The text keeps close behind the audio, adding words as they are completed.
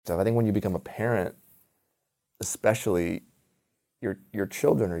So I think when you become a parent, especially your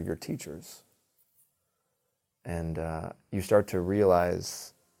children are your teachers. And you start to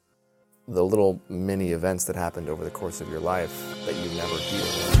realize the little mini events that happened over the course of your life that you never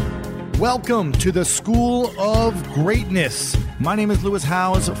healed. Welcome to the School of Greatness. My name is Lewis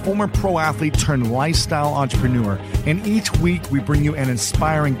Howes, former pro athlete turned lifestyle entrepreneur. And each week we bring you an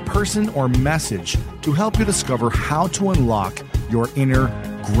inspiring person or message to help you discover how to unlock your inner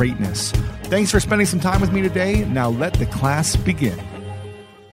greatness. Thanks for spending some time with me today. Now let the class begin.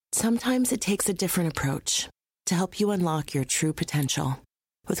 Sometimes it takes a different approach to help you unlock your true potential.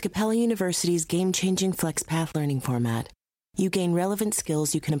 With Capella University's game-changing FlexPath learning format, you gain relevant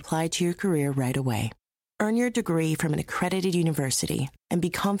skills you can apply to your career right away. Earn your degree from an accredited university and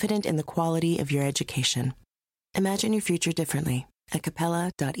be confident in the quality of your education. Imagine your future differently at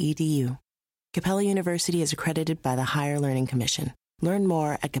capella.edu. Capella University is accredited by the Higher Learning Commission. Learn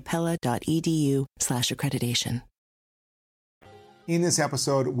more at capella.edu/accreditation. In this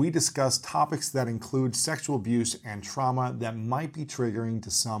episode, we discuss topics that include sexual abuse and trauma that might be triggering to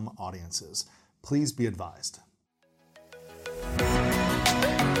some audiences. Please be advised.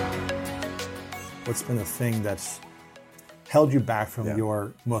 What's been the thing that's held you back from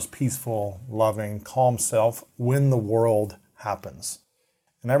your most peaceful, loving, calm self when the world happens?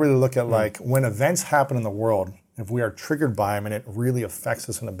 And I really look at like when events happen in the world, if we are triggered by them and it really affects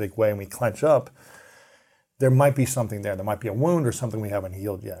us in a big way and we clench up, there might be something there. There might be a wound or something we haven't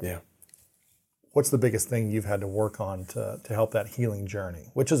healed yet. Yeah. What's the biggest thing you've had to work on to help that healing journey,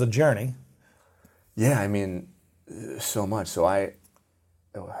 which is a journey? Yeah, I mean, so much. So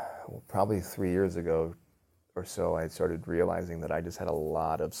probably 3 years ago or so, I started realizing that I just had a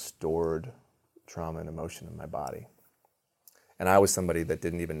lot of stored trauma and emotion in my body. And I was somebody that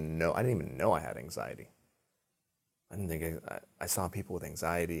didn't even know I had anxiety. I saw people with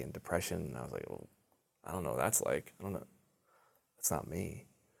anxiety and depression, and I was like, well, I don't know what that's like. I don't know. That's not me.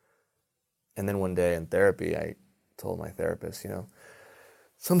 And then one day in therapy, I told my therapist,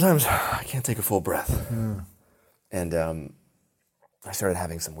 sometimes I can't take a full breath. And I started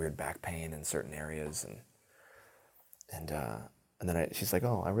having some weird back pain in certain areas. And then she's like,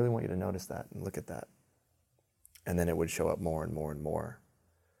 oh, I really want you to notice that and look at that. And then it would show up more and more and more.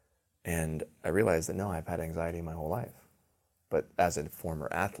 And I realized that, no, I've had anxiety my whole life. But as a former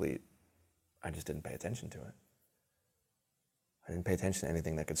athlete, I just didn't pay attention to it. I didn't pay attention to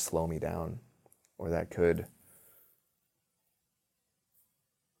anything that could slow me down or that could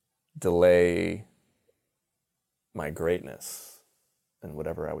delay my greatness and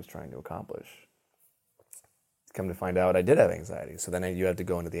whatever I was trying to accomplish. Come to find out I did have anxiety. So then you have to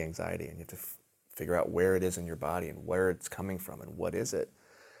go into the anxiety and you have to figure out where it is in your body and where it's coming from and what is it.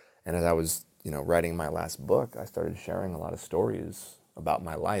 And as I was, writing my last book, I started sharing a lot of stories about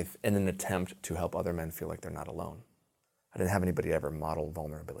my life in an attempt to help other men feel like they're not alone. I didn't have anybody ever model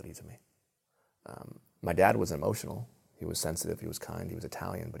vulnerability to me. My dad was emotional. He was sensitive. He was kind. He was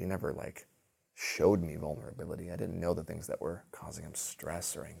Italian, but he never showed me vulnerability. I didn't know the things that were causing him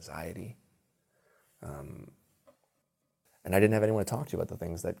stress or anxiety. And I didn't have anyone to talk to about the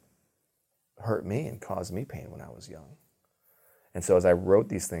things that hurt me and caused me pain when I was young. And so as I wrote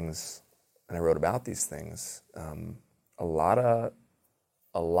these things and I wrote about these things, a lot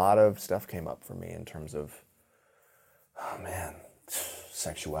of stuff came up for me in terms of,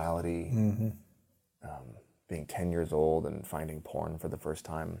 sexuality, being 10 years old and finding porn for the first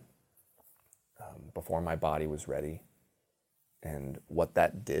time before my body was ready, and what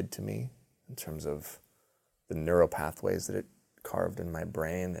that did to me in terms of the neural pathways that it carved in my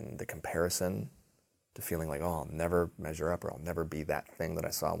brain and the comparison to feeling like, oh, I'll never measure up or I'll never be that thing that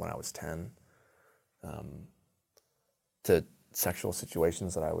I saw when I was 10, to sexual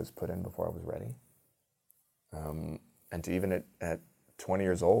situations that I was put in before I was ready. And to even at 20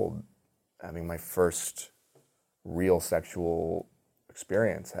 years old, having my first real sexual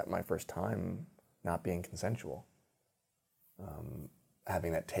experience at my first time not being consensual.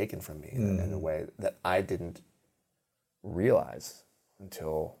 Having that taken from me in a way that I didn't realize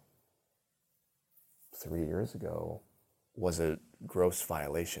until 3 years ago was a gross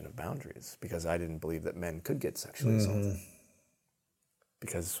violation of boundaries, because I didn't believe that men could get sexually assaulted.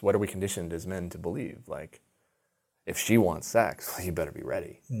 Because what are we conditioned as men to believe? Like, if she wants sex, well, you better be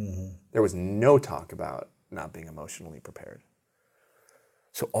ready. There was no talk about not being emotionally prepared.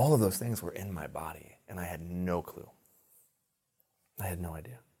 So all of those things were in my body, and I had no clue. I had no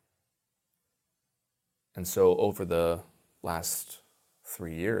idea. And so over the last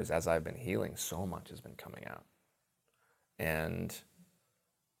 3 years, as I've been healing, so much has been coming out. And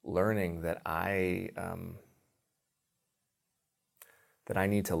learning that that I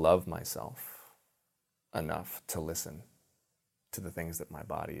need to love myself enough to listen to the things that my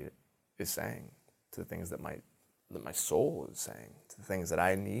body is saying, to the things that my soul is saying, to the things that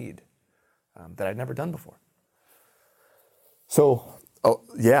I need, that I'd never done before. So,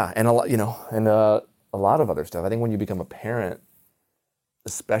 yeah, and a lot, and a lot of other stuff. I think when you become a parent,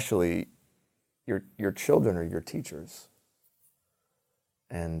 especially your children are your teachers,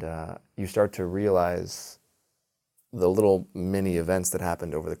 and you start to realize the little mini events that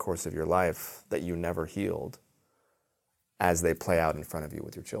happened over the course of your life that you never healed as they play out in front of you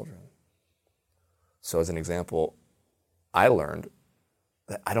with your children. So as an example, I learned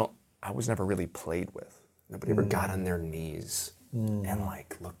that I was never really played with. Nobody ever got on their knees and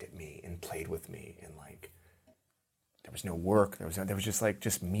like looked at me and played with me, and like there was no work. There was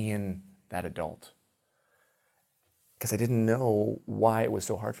just me and that adult. Because I didn't know why it was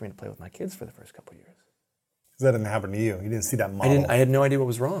so hard for me to play with my kids for the first couple of years. Because that didn't happen to you. You didn't see that model. I had no idea what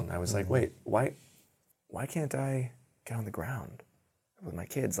was wrong. I was like, wait, why can't I get on the ground with my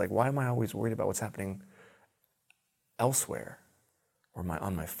kids? Like, why am I always worried about what's happening elsewhere or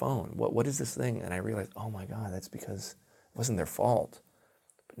on my phone? What is this thing? And I realized, oh my God, that's because it wasn't their fault.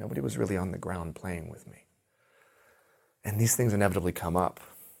 But nobody was really on the ground playing with me. And these things inevitably come up,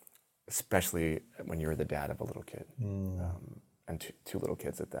 especially when you're the dad of a little kid, and two little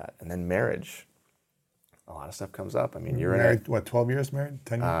kids at that. And then marriage, a lot of stuff comes up. I mean, you're married, 12 years married?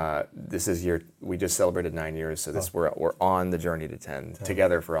 10 years? This is we just celebrated 9 years, so we're on the journey to 10,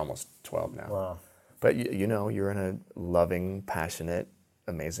 together for almost 12 now. Wow. But you're in a loving, passionate,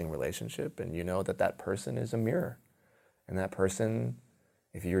 amazing relationship, and you know that person is a mirror. And that person,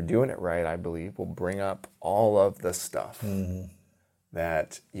 if you're doing it right, I believe, will bring up all of the stuff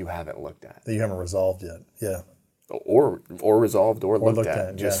that you haven't looked at. That you haven't resolved yet, yeah. Or resolved or looked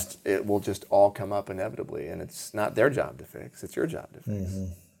at. It will just all come up inevitably, and it's not their job to fix, it's your job to fix.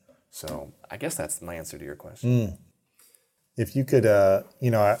 So I guess that's my answer to your question. If you could,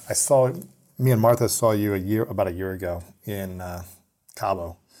 me and Martha saw you about a year ago in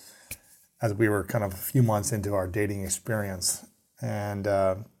Cabo, as we were kind of a few months into our dating experience, and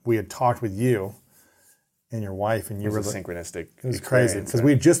we had talked with you and your wife, and you were synchronistic. It was crazy because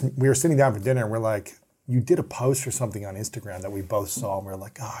we were sitting down for dinner, and we're like, you did a post or something on Instagram that we both saw, and we were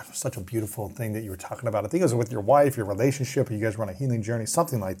like, oh, it was such a beautiful thing that you were talking about. I think it was with your wife, your relationship, or you guys were on a healing journey,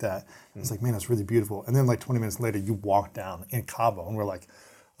 something like that. It's like, man, it's really beautiful. And then like 20 minutes later, you walked down in Cabo, and we're like,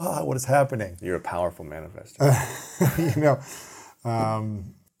 what is happening? You're a powerful manifestor.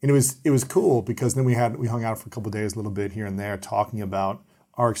 And it was cool because then we hung out for a couple of days, a little bit here and there, talking about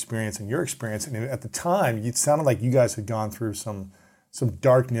our experience and your experience. And at the time, it sounded like you guys had gone through some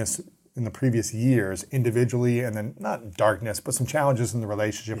darkness in the previous years individually, and then not darkness, but some challenges in the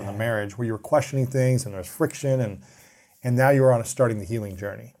relationship and the marriage where you were questioning things and there was friction, and now you're starting the healing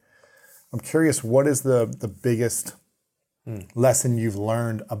journey. I'm curious, what is the biggest lesson you've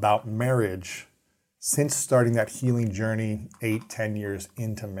learned about marriage since starting that healing journey 8-10 years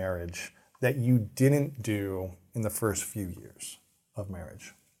into marriage that you didn't do in the first few years of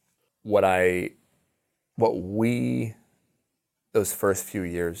marriage? Those first few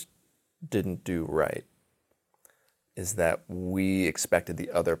years didn't do right is that we expected the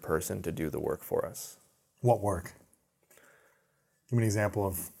other person to do the work for us. What work? Give me an example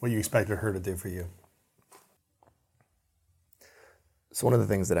of what you expected her to do for you. So one of the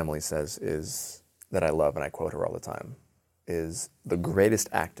things that Emily says is, that I love, and I quote her all the time, is the greatest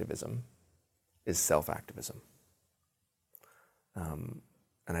activism is self-activism. And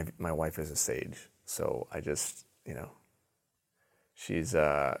my wife is a sage, so I just, she's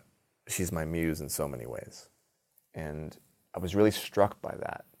my muse in so many ways. And I was really struck by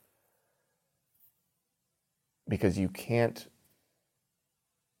that. Because you can't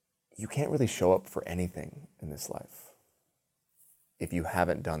really show up for anything in this life if you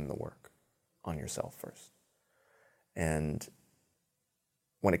haven't done the work on yourself first. And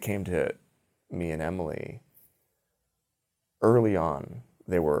when it came to me and Emily, early on,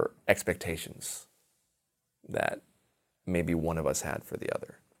 there were expectations that maybe one of us had for the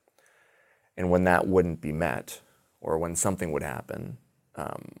other. And when that wouldn't be met, or when something would happen,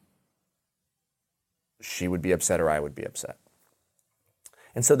 she would be upset or I would be upset.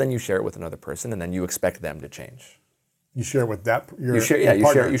 And so then you share it with another person, and then you expect them to change. You share it with your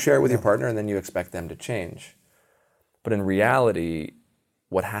partner. You share it with your partner, and then you expect them to change. But in reality,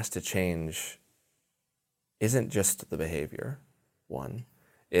 what has to change isn't just the behavior, one.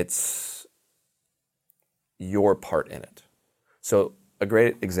 It's your part in it. So a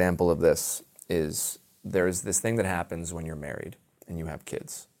great example of this is there's this thing that happens when you're married and you have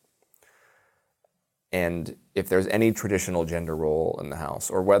kids. And if there's any traditional gender role in the house,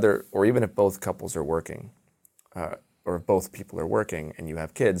 or even if both couples are working, or if both people are working and you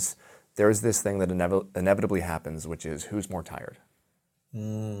have kids, there's this thing that inevitably happens, which is who's more tired?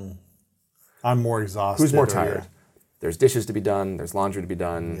 I'm more exhausted. Who's more tired? There's dishes to be done. There's laundry to be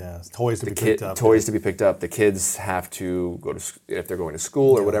done. Yeah, toys to be picked up. Toys to be picked up. The kids have to go to if they're going to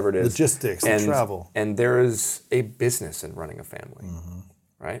school or whatever it is. Logistics and travel. And there is a business in running a family,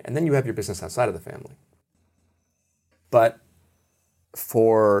 right? And then you have your business outside of the family. But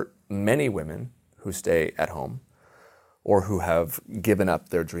for many women who stay at home, or who have given up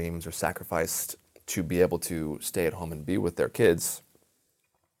their dreams or sacrificed to be able to stay at home and be with their kids,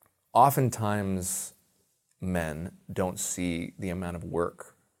 oftentimes men don't see the amount of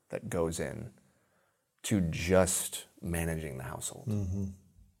work that goes in to just managing the household,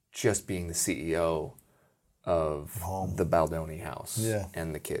 just being the CEO of the Baldoni house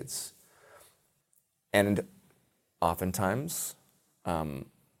and the kids. And oftentimes,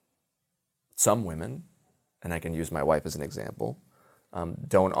 some women, and I can use my wife as an example,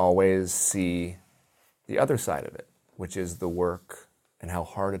 don't always see the other side of it, which is the work and how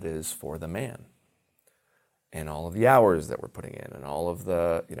hard it is for the man, and all of the hours that we're putting in, and all of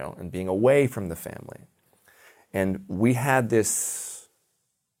the, and being away from the family. And we had this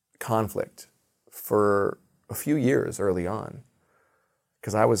conflict for a few years early on,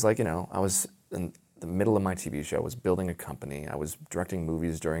 because I was like, I was in the middle of my TV show, I was building a company, I was directing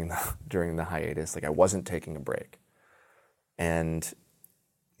movies during the hiatus, like I wasn't taking a break. And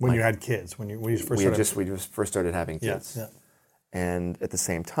when you had kids, when you first started, we just first started having kids. Yeah. And at the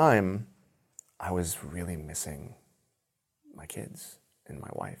same time, I was really missing my kids and my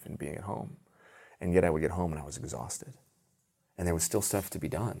wife and being at home. And yet I would get home and I was exhausted. And there was still stuff to be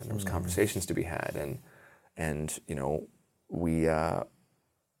done, and there was conversations to be had, and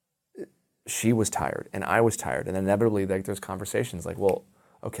she was tired and I was tired, and inevitably there's conversations like, well,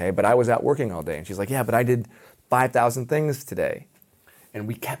 okay, but I was out working all day, and she's like, yeah, but I did 5,000 things today. And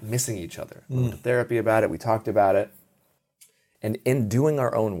we kept missing each other. We went to therapy about it, we talked about it. And in doing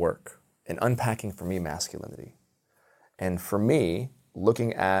our own work and unpacking, for me, masculinity, and for me,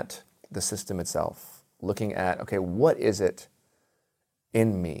 looking at the system itself, looking at, okay, what is it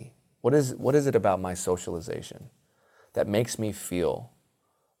in me? What is it about my socialization that makes me feel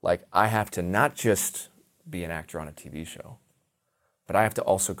like I have to not just be an actor on a TV show, but I have to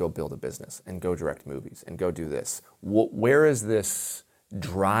also go build a business and go direct movies and go do this? Where is this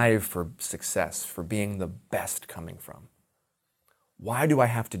drive for success, for being the best coming from? Why do I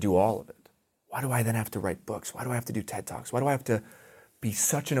have to do all of it? Why do I then have to write books? Why do I have to do TED Talks? Why do I have to be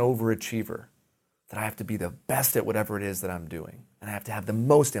such an overachiever that I have to be the best at whatever it is that I'm doing? And I have to have the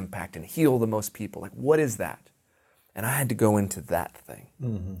most impact and heal the most people. Like, what is that? And I had to go into that thing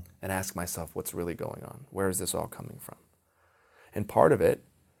and ask myself, what's really going on? Where is this all coming from? And part of it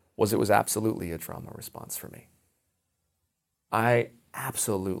was absolutely a trauma response for me. I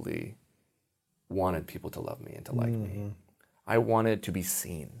absolutely wanted people to love me and to like me. I wanted to be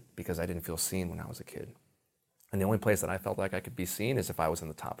seen because I didn't feel seen when I was a kid. And the only place that I felt like I could be seen is if I was on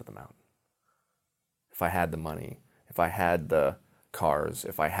the top of the mountain. If I had the money, if I had the cars,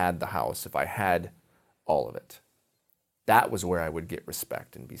 if I had the house, if I had all of it. That was where I would get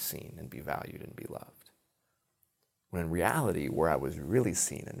respect and be seen and be valued and be loved. When in reality, where I was really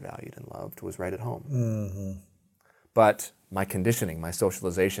seen and valued and loved was right at home. But my conditioning, my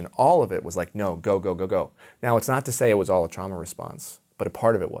socialization, all of it was like, no, go, go, go, go. Now, it's not to say it was all a trauma response, but a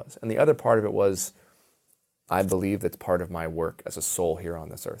part of it was. And the other part of it was, I believe that's part of my work as a soul here on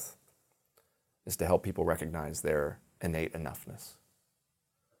this earth, is to help people recognize their innate enoughness.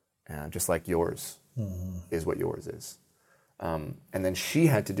 And just like yours is what yours is. And then she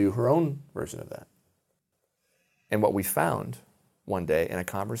had to do her own version of that. And what we found one day in a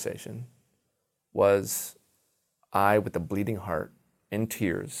conversation was I, with a bleeding heart, in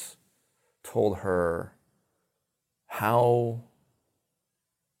tears, told her how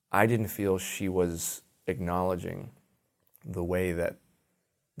I didn't feel she was acknowledging the way that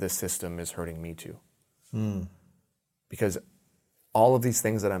the system is hurting me too. Because all of these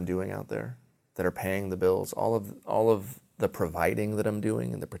things that I'm doing out there that are paying the bills, all of the providing that I'm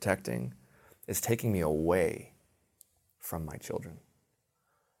doing and the protecting is taking me away from my children.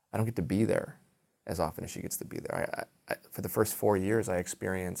 I don't get to be there as often as she gets to be there. I for the first 4 years, I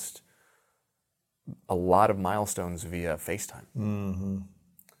experienced a lot of milestones via FaceTime. And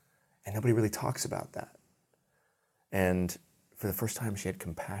nobody really talks about that. And for the first time, she had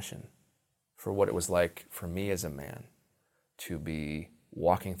compassion for what it was like for me as a man to be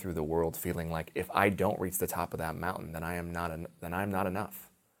walking through the world feeling like if I don't reach the top of that mountain, then I'm not enough.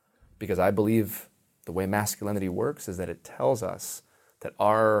 Because I believe The way masculinity works is that it tells us that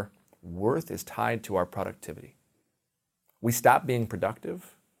our worth is tied to our productivity. We stop being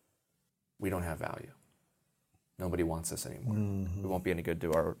productive, we don't have value. Nobody wants us anymore. We won't be any good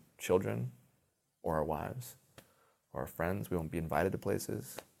to our children or our wives or our friends. We won't be invited to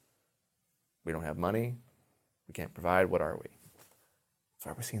places. We don't have money. We can't provide. What are we? That's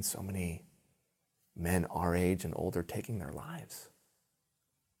why we're seeing so many men our age and older taking their lives.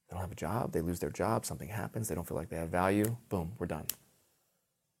 They don't have a job. They lose their job. Something happens. They don't feel like they have value. Boom, we're done.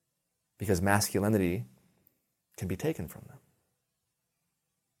 Because masculinity can be taken from them.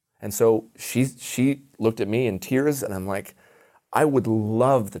 And so she looked at me in tears, and I'm like, I would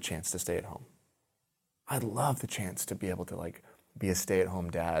love the chance to stay at home. I'd love the chance to be able to like be a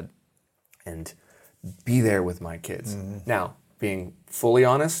stay-at-home dad and be there with my kids. Now, being fully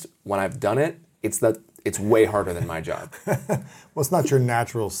honest, when I've done it, it's way harder than my job. Well, it's not your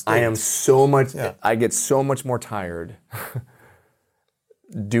natural state. I get so much more tired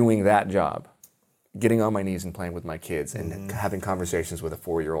doing that job, getting on my knees and playing with my kids and having conversations with a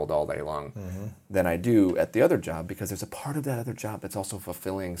 4-year-old all day long than I do at the other job, because there's a part of that other job that's also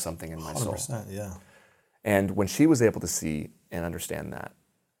fulfilling something in my soul. 100%, yeah. And when she was able to see and understand that,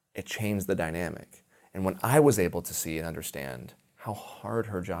 it changed the dynamic. And when I was able to see and understand how hard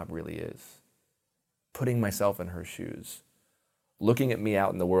her job really is, putting myself in her shoes, looking at me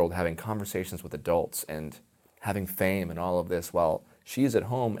out in the world, having conversations with adults and having fame and all of this while she's at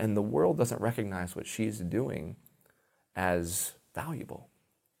home and the world doesn't recognize what she's doing as valuable.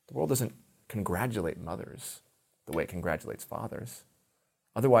 The world doesn't congratulate mothers the way it congratulates fathers.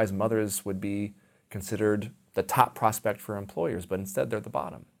 Otherwise, mothers would be considered the top prospect for employers, but instead they're the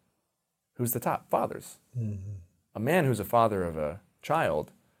bottom. Who's the top? Fathers. A man who's a father of a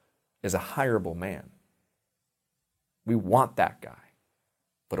child is a hireable man. We want that guy.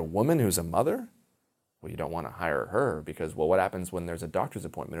 But a woman who's a mother, well, you don't want to hire her because, well, what happens when there's a doctor's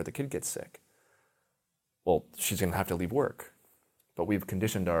appointment or the kid gets sick? Well, she's going to have to leave work. But we've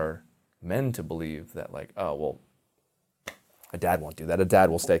conditioned our men to believe that, like, oh, well, a dad won't do that. A dad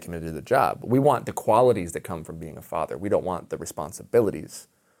will stay committed to the job. We want the qualities that come from being a father. We don't want the responsibilities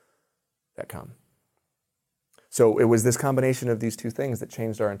that come. So it was this combination of these two things that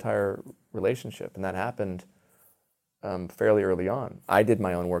changed our entire relationship, and that happened fairly early on. I did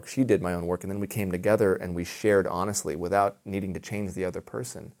my own work, she did my own work, and then we came together and we shared honestly without needing to change the other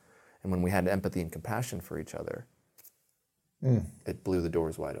person. And when we had empathy and compassion for each other, it blew the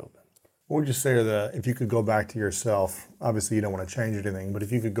doors wide open. What would you say to if you could go back to yourself, obviously you don't want to change anything, but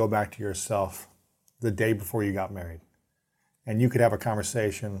if you could go back to yourself the day before you got married, and you could have a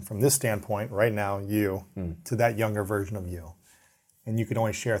conversation from this standpoint, right now, you, to that younger version of you, and you could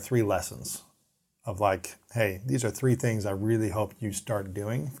only share 3 lessons of like, hey, these are 3 things I really hope you start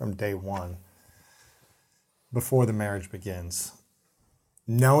doing from day one before the marriage begins.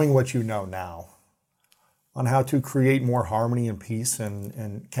 Knowing what you know now on how to create more harmony and peace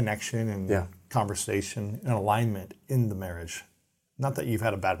and connection and conversation and alignment in the marriage. Not that you've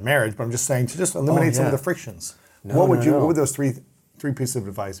had a bad marriage, but I'm just saying to just eliminate some of the frictions. What would those three pieces of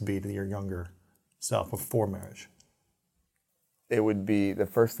advice be to your younger self before marriage? It would be, the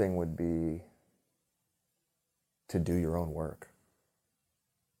first thing would be to do your own work,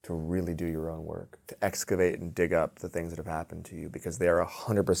 to really do your own work, to excavate and dig up the things that have happened to you, because they are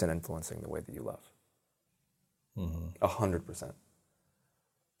 100% influencing the way that you love. 100%.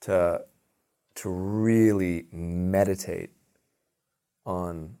 To really meditate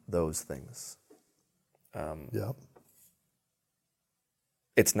on those things.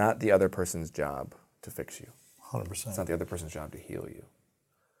 It's not the other person's job to fix you. 100%. It's not the other person's job to heal you.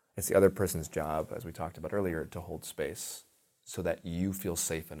 It's the other person's job, as we talked about earlier, to hold space so that you feel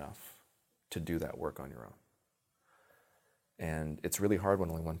safe enough to do that work on your own. And it's really hard when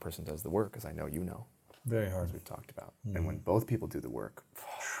only one person does the work, as I know you know. Very hard. As we've talked about. And when both people do the work,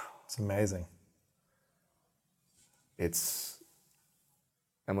 it's amazing.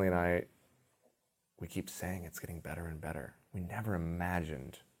 Emily and I, we keep saying it's getting better and better. We never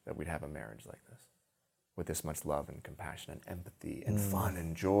imagined that we'd have a marriage like this, with this much love and compassion and empathy and fun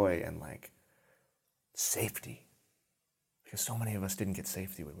and joy and like safety. Because so many of us didn't get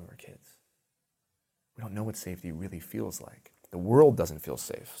safety when we were kids. We don't know what safety really feels like. The world doesn't feel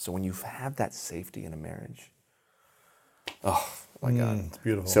safe. So when you have that safety in a marriage, oh my God. It's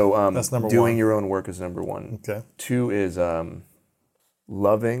beautiful. So that's number doing 1. your own work is number 1. Okay. 2 is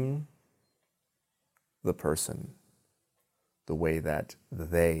loving the person the way that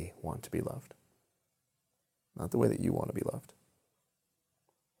they want to be loved, not the way that you want to be loved.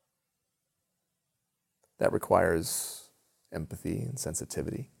 That requires empathy and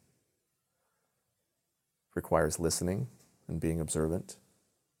sensitivity. requires listening and being observant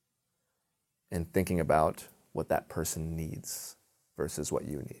and thinking about what that person needs versus what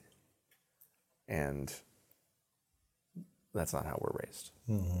you need. And that's not how we're raised.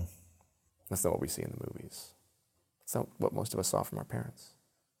 Mm-hmm. That's not what we see in the movies. That's not what most of us saw from our parents.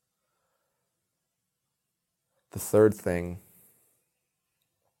 The third thing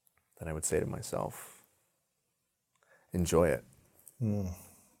that I would say to myself, enjoy it.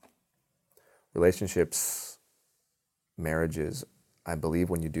 Relationships, marriages, I believe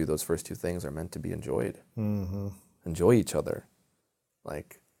when you do those first two things are meant to be enjoyed. Mm-hmm. Enjoy each other.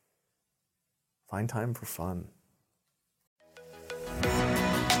 Like, find time for fun.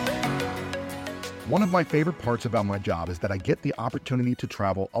 One of my favorite parts about my job is that I get the opportunity to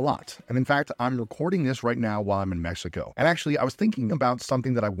travel a lot. And in fact, I'm recording this right now while I'm in Mexico. And actually, I was thinking about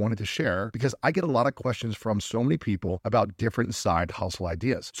something that I wanted to share because I get a lot of questions from so many people about different side hustle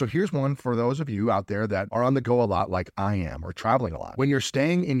ideas. So here's one for those of you out there that are on the go a lot like I am or traveling a lot. When you're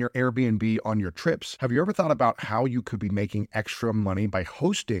staying in your Airbnb on your trips, have you ever thought about how you could be making extra money by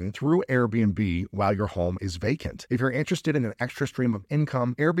hosting through Airbnb while your home is vacant? If you're interested in an extra stream of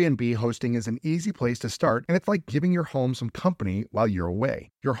income, Airbnb hosting is an easy place to start, and it's like giving your home some company while you're away.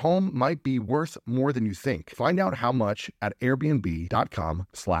 Your home might be worth more than you think. Find out how much at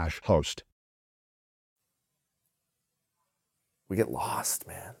airbnb.com/host. We get lost,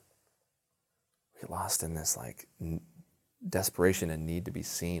 man. We get lost in this like desperation and need to be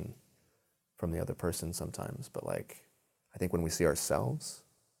seen from the other person sometimes. But like, I think when we see ourselves,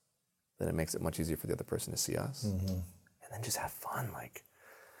 then it makes it much easier for the other person to see us. Mm-hmm. And then just have fun, like.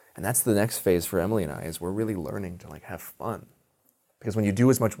 And that's the next phase for Emily and I, is we're really learning to like have fun. Because when you do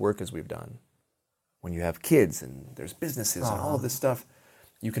as much work as we've done, when you have kids and there's businesses and all of this stuff,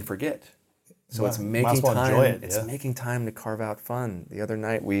 you can forget. So it's making time. It's making time to carve out fun. The other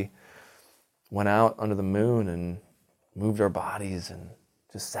night we went out under the moon and moved our bodies and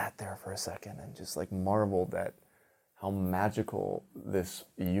just sat there for a second and just like marveled at how magical this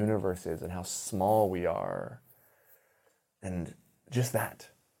universe is and how small we are. And just that.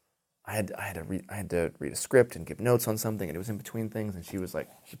 I had to read a script and give notes on something, and it was in between things, and she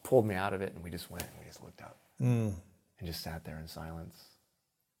pulled me out of it, and we just went and we just looked up and just sat there in silence.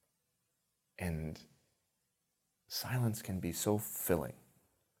 And silence can be so filling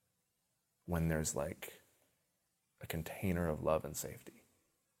when there's like a container of love and safety.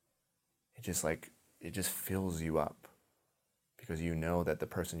 It just fills you up because you know that the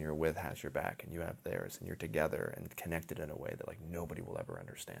person you're with has your back and you have theirs, and you're together and connected in a way that like nobody will ever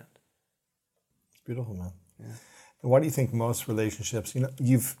understand. Beautiful, man. Yeah. And why do you think most relationships,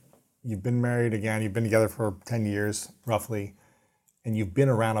 you've been married again, you've been together for 10 years roughly, and you've been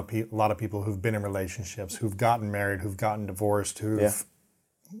around a lot of people who've been in relationships, who've gotten married, who've gotten divorced, who've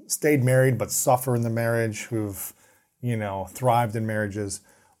stayed married but suffer in the marriage, who've, thrived in marriages.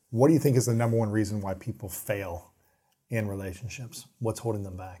 What do you think is the number one reason why people fail in relationships? What's holding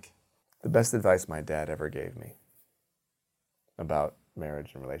them back? The best advice my dad ever gave me about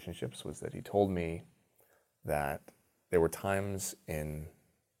marriage and relationships was that he told me that there were times in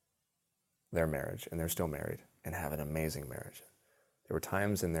their marriage, and they're still married and have an amazing marriage. There were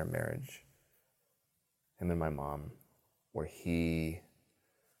times in their marriage, him and my mom, where he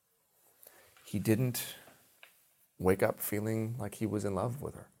didn't wake up feeling like he was in love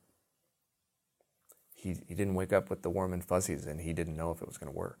with her. He didn't wake up with the warm and fuzzies, and he didn't know if it was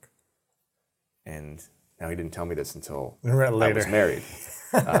going to work. And now, he didn't tell me this until I was married.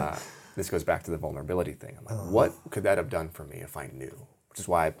 This goes back to the vulnerability thing. I'm like, what could that have done for me if I knew? Which is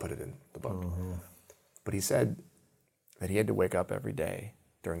why I put it in the book. But he said that he had to wake up every day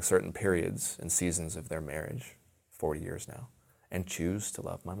during certain periods and seasons of their marriage, 40 years now, and choose to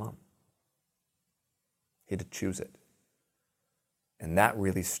love my mom. He had to choose it. And that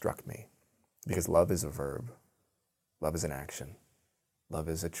really struck me, because love is a verb. Love is an action. Love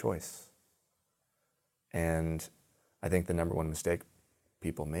is a choice. And I think the number one mistake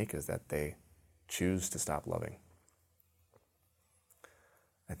people make is that they choose to stop loving.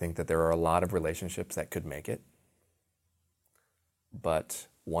 I think that there are a lot of relationships that could make it, but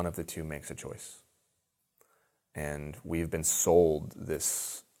one of the two makes a choice. And we've been sold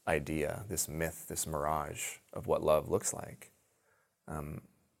this idea, this myth, this mirage of what love looks like. And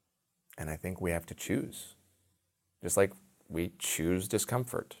I think we have to choose. Just like we choose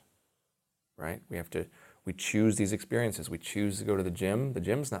discomfort, right? We choose these experiences. We choose to go to the gym. The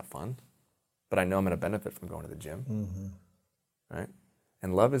gym's not fun, but I know I'm going to benefit from going to the gym, right?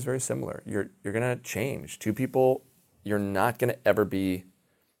 And love is very similar. You're going to change. Two people, you're not going to ever be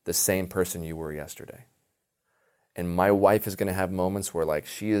the same person you were yesterday. And my wife is going to have moments where like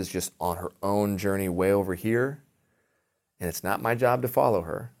she is just on her own journey way over here. And it's not my job to follow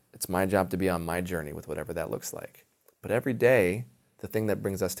her. It's my job to be on my journey with whatever that looks like. But every day, the thing that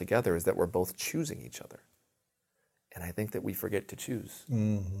brings us together is that we're both choosing each other. And I think that we forget to choose.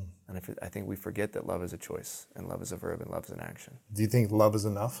 Mm-hmm. And I think we forget that love is a choice, and love is a verb, and love is an action. Do you think love is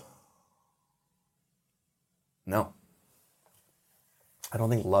enough? No. I don't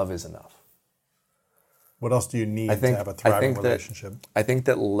think love is enough. What else do you need to have a thriving relationship? I think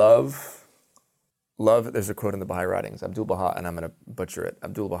that love, there's a quote in the Baha'i writings, Abdu'l-Baha, and I'm going to butcher it.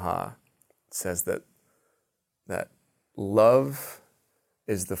 Abdu'l-Baha says that love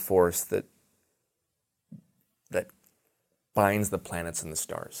is the force that binds the planets and the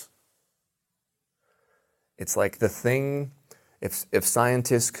stars. It's like the thing, if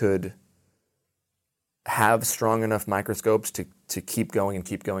scientists could have strong enough microscopes to keep going and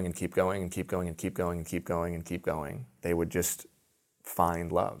keep going and keep going and keep going and keep going and keep going and keep going, they would just find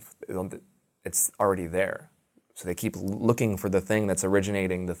love. It's already there. So they keep looking for the thing that's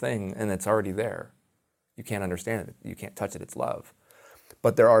originating the thing, and it's already there. You can't understand it. You can't touch it. It's love.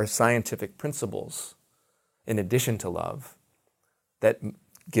 But there are scientific principles in addition to love that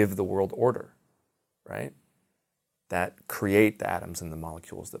give the world order, right? That create the atoms and the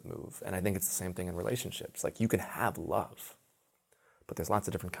molecules that move. And I think it's the same thing in relationships. Like, you can have love, but there's lots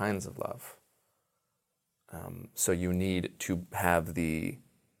of different kinds of love. So you need to have the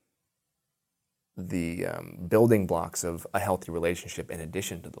building blocks of a healthy relationship in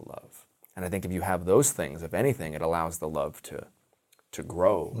addition to the love. And I think if you have those things, if anything, it allows the love to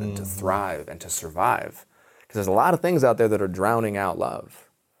grow and to thrive and to survive. Because there's a lot of things out there that are drowning out love.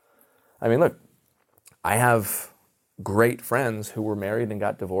 I mean, look, I have great friends who were married and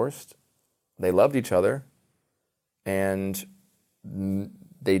got divorced. They loved each other, and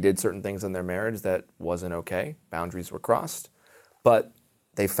they did certain things in their marriage that wasn't okay. Boundaries were crossed, but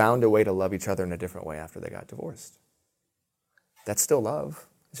they found a way to love each other in a different way after they got divorced. That's still love.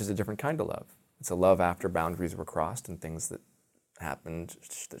 It's just a different kind of love. It's a love after boundaries were crossed and things that happened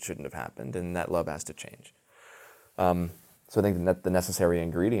that shouldn't have happened, and that love has to change. So I think that the necessary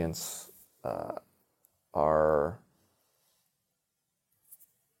ingredients are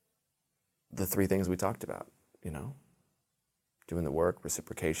the three things we talked about, doing the work,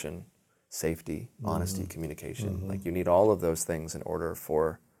 reciprocation, safety, honesty, communication. Like, you need all of those things in order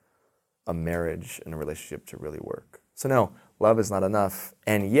for a marriage and a relationship to really work. So no, love is not enough,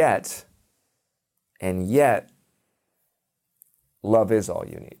 and yet, love is all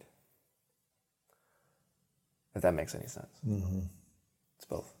you need. If that makes any sense. It's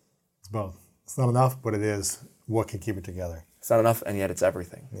both. It's both. It's not enough, but it is what can keep it together. It's not enough, and yet it's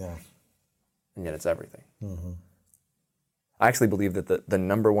everything. Yeah. And yet it's everything. I actually believe that the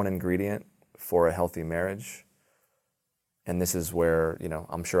number one ingredient for a healthy marriage, and this is where,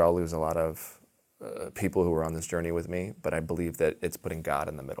 I'm sure I'll lose a lot of people who are on this journey with me, but I believe that it's putting God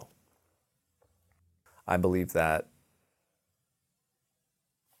in the middle. I believe that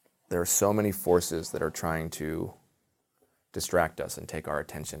there are so many forces that are trying to distract us and take our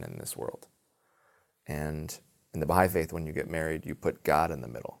attention in this world. And in the Baha'i faith, when you get married, you put God in the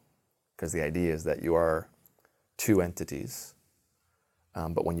middle, because the idea is that you are two entities,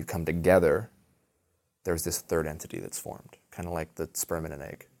 but when you come together, there's this third entity that's formed, kind of like the sperm and an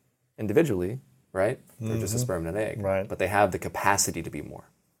egg. Individually, right? They're just a sperm and an egg, right. But they have the capacity to be more.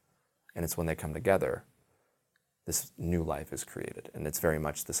 And it's when they come together, this new life is created. And it's very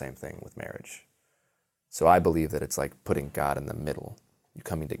much the same thing with marriage. So I believe that it's like putting God in the middle. You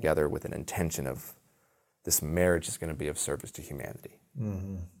coming together with an intention of this marriage is going to be of service to humanity.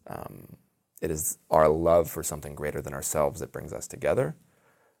 It is our love for something greater than ourselves that brings us together,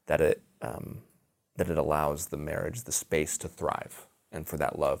 that it allows the marriage the space to thrive and for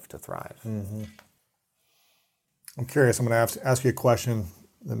that love to thrive. I'm curious. I'm going to ask you a question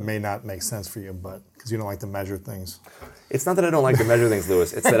that may not make sense for you, but because you don't like to measure things. It's not that I don't like to measure things,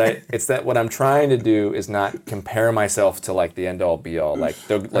 Lewis. It's that what I'm trying to do is not compare myself to like the end all be all. I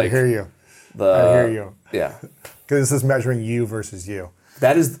hear you. I hear you. Yeah. Because this is measuring you versus you.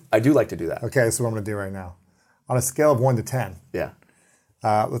 I do like to do that. Okay, so what I'm going to do right now. On a scale of 1 to 10. Yeah.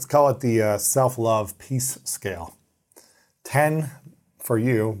 Let's call it the self-love peace scale. 10 for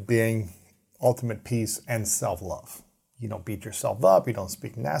you being ultimate peace and self-love. You don't beat yourself up. You don't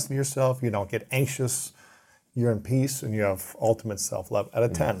speak nasty to yourself. You don't get anxious. You're in peace and you have ultimate self-love out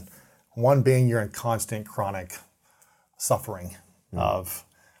of 10. 1 being you're in constant chronic suffering of,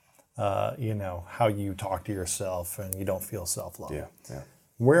 how you talk to yourself and you don't feel self-love. Yeah.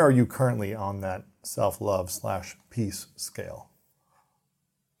 Where are you currently on that self-love /peace scale?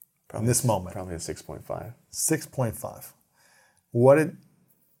 in this moment? Probably a 6.5. 6.5. What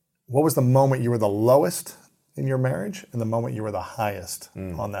was the moment you were the lowest in your marriage and the moment you were the highest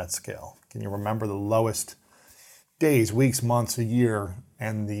on that scale? Can you remember the lowest days, weeks, months, a year,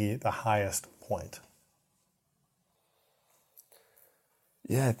 and the highest point?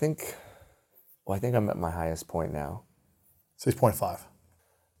 Yeah, I think I'm at my highest point now. 6.5.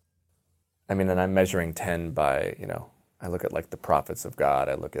 I mean, and I'm measuring 10 by, I look at like the prophets of God.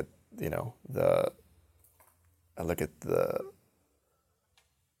 I look at,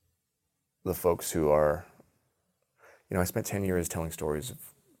 the folks who are, I spent 10 years telling stories of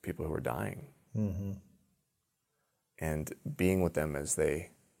people who were dying. Mm-hmm. And being with them as they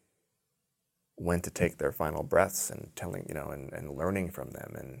went to take their final breaths and telling, and learning from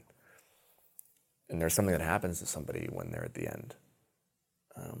them. And there's something that happens to somebody when they're at the end.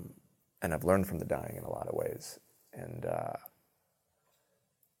 And I've learned from the dying in a lot of ways. And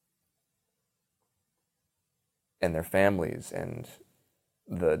their families and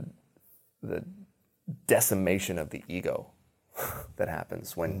the decimation of the ego that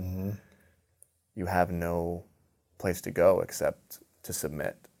happens when you have no place to go except to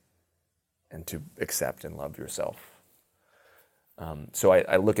submit and to accept and love yourself. So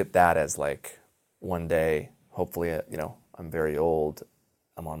I look at that as like one day, hopefully, I'm very old,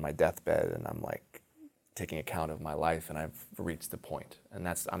 I'm on my deathbed and I'm like taking account of my life and I've reached the point. And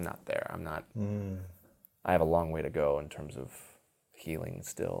I'm not there. I have a long way to go in terms of healing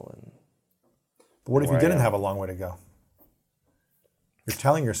still. But what if you didn't have a long way to go? You're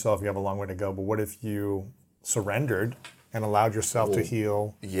telling yourself you have a long way to go, but what if you surrendered and allowed yourself to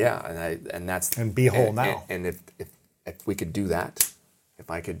heal? Yeah, and be whole now. And if we could do that, if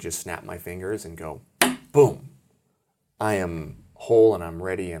I could just snap my fingers and go, boom, I am whole and I'm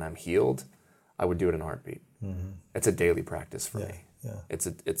ready and I'm healed, I would do it in a heartbeat. Mm-hmm. It's a daily practice for me. Yeah.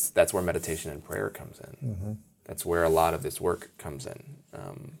 That's where meditation and prayer comes in. Mm-hmm. That's where a lot of this work comes in.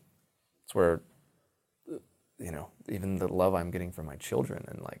 It's where, even the love I'm getting from my children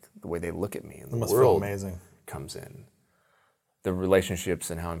and like the way they look at me and the world comes in. The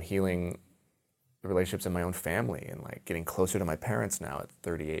relationships and how I'm healing the relationships in my own family and like getting closer to my parents now at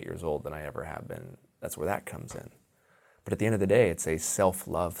 38 years old than I ever have been. That's where that comes in. But at the end of the day, it's a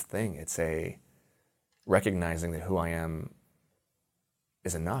self-love thing. It's a recognizing that who I am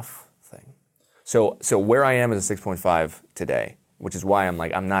is enough thing. So where I am is a 6.5 today, which is why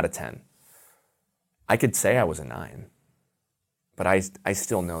I'm not a 10. I could say I was a 9, but I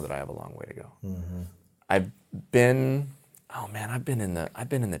still know that I have a long way to go. Mm-hmm. I've been in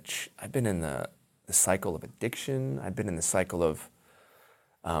the cycle of addiction. I've been in the cycle of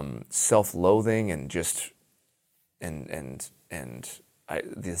self-loathing and just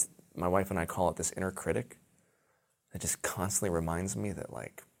my wife and I call it this inner critic that just constantly reminds me that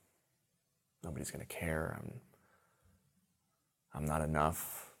like nobody's gonna care. I'm not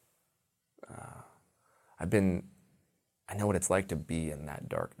enough. I know what it's like to be in that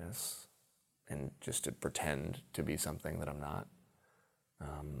darkness and just to pretend to be something that I'm not.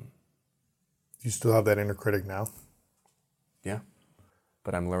 You still have that inner critic now? Yeah,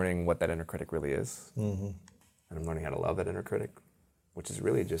 but I'm learning what that inner critic really is. Mm-hmm. And I'm learning how to love that inner critic, which is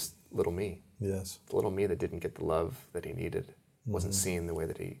really just little me. Yes. The little me that didn't get the love that he needed, wasn't seen the way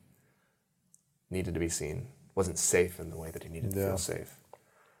that he needed to be seen, wasn't safe in the way that he needed to feel safe.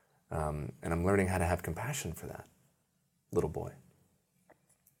 And I'm learning how to have compassion for that little boy.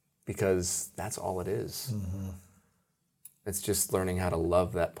 Because that's all it is. Mm-hmm. It's just learning how to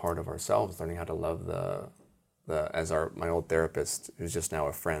love that part of ourselves, learning how to love my old therapist, who's just now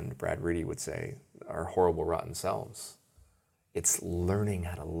a friend, Brad Reedy, would say, our horrible, rotten selves. It's learning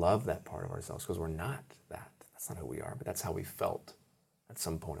how to love that part of ourselves because we're not that. That's not who we are, but that's how we felt at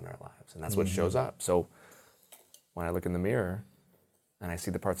some point in our lives. And that's what shows up. So when I look in the mirror and I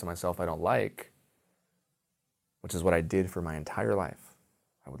see the parts of myself I don't like, which is what I did for my entire life,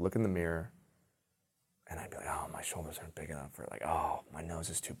 I would look in the mirror and I'd be like, oh, my shoulders aren't big enough, or like, oh, my nose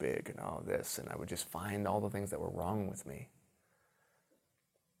is too big, and all this. And I would just find all the things that were wrong with me.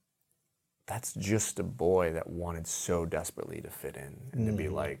 That's just a boy that wanted so desperately to fit in and to be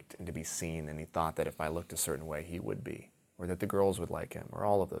liked and to be seen. And he thought that if I looked a certain way, he would be, or that the girls would like him, or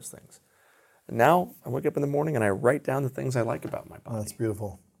all of those things. And now I wake up in the morning and I write down the things I like about my body. Oh, that's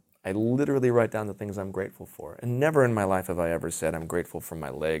beautiful. I literally write down the things I'm grateful for. And never in my life have I ever said I'm grateful for my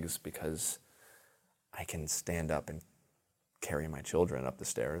legs because I can stand up and carry my children up the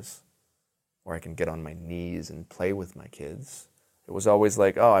stairs, or I can get on my knees and play with my kids. It was always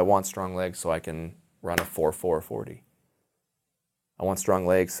like, oh, I want strong legs so I can run a 4.4 40. I want strong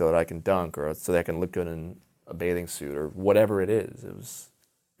legs so that I can dunk, or so that I can look good in a bathing suit, or whatever it is.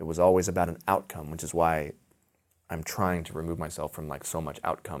 It It was always about an outcome, which is why I'm trying to remove myself from like so much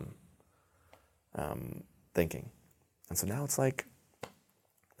outcome thinking. And so now it's like,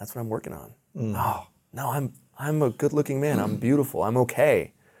 that's what I'm working on. Oh, no, I'm a good-looking man. I'm beautiful. I'm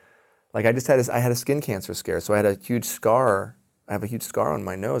okay. Like I had a skin cancer scare, so I had a huge scar. I have a huge scar on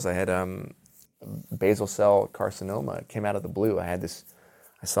my nose. I had basal cell carcinoma. It came out of the blue. I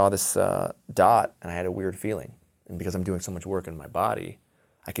saw this dot, and I had a weird feeling. And because I'm doing so much work in my body,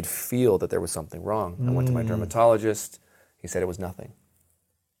 I could feel that there was something wrong. I went to my dermatologist. He said it was nothing.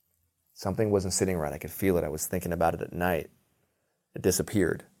 Something wasn't sitting right. I could feel it. I was thinking about it at night. It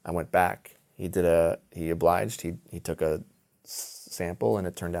disappeared. I went back. He obliged. He took a sample, and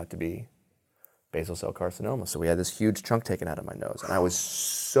it turned out to be basal cell carcinoma. So we had this huge chunk taken out of my nose. And I was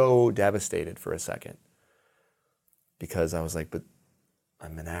so devastated for a second because I was like, but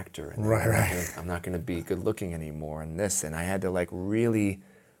I'm an actor, and I'm not going to be good looking anymore, and this. And I had to like really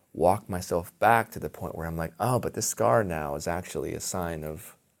walk myself back to the point where I'm like, oh, but this scar now is actually a sign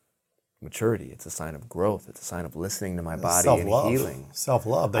of maturity. It's a sign of growth. It's a sign of listening to my body and healing.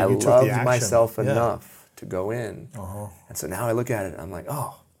 Self-love. I loved myself enough to go in. And so now I look at it and I'm like,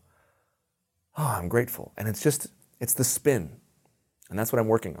 oh, I'm grateful. And it's the spin. And that's what I'm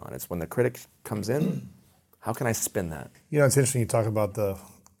working on. It's when the critic comes in, how can I spin that? You know, it's interesting you talk about the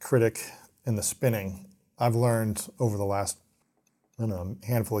critic and the spinning. I've learned over the last,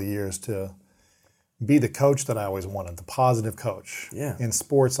 handful of years to be the coach that I always wanted, the positive coach. Yeah. In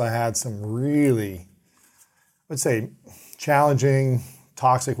sports, I had some really, I would say, challenging,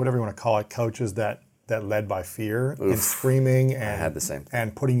 toxic, whatever you want to call it, coaches that led by fear and screaming and, I had the same thing.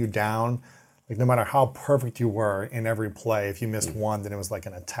 And putting you down. Like no matter how perfect you were in every play, if you missed one, then it was like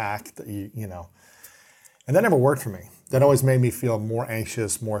an attack that you know. And that never worked for me. That always made me feel more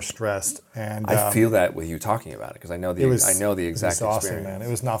anxious, more stressed. And I feel that with you talking about it because I know the exact it was awesome, experience. Man. It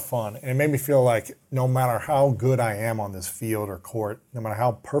was not fun. And it made me feel like no matter how good I am on this field or court, no matter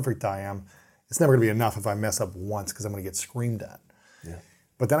how perfect I am, it's never going to be enough if I mess up once because I'm going to get screamed at. Yeah.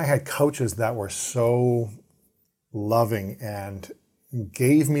 But then I had coaches that were so loving and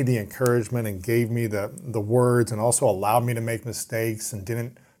gave me the encouragement and gave me the words and also allowed me to make mistakes and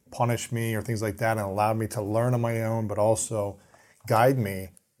didn't punish me or things like that and allowed me to learn on my own, but also guide me,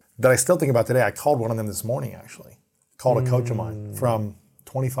 that I still think about today. I called one of them this morning, actually. Called a coach of mine from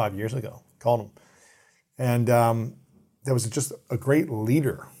 25 years ago. Called him. And there was just a great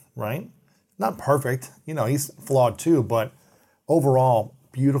leader, right? Not perfect. He's flawed too, but overall,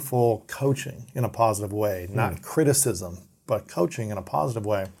 beautiful coaching in a positive way. Not criticism, but coaching in a positive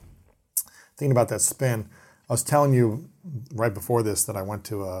way. Thinking about that spin, I was telling you right before this that I went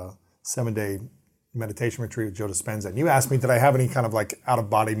to a 7-day meditation retreat with Joe Dispenza. And you asked me, did I have any kind of like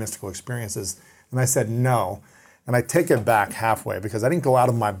out-of-body mystical experiences? And I said no. And I take it back halfway because I didn't go out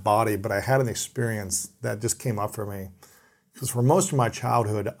of my body, but I had an experience that just came up for me. Because for most of my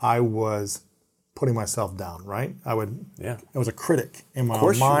childhood, I was putting myself down, right? I was a critic in my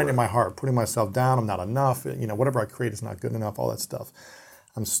own mind and my heart, putting myself down. I'm not enough. Whatever I create is not good enough, all that stuff.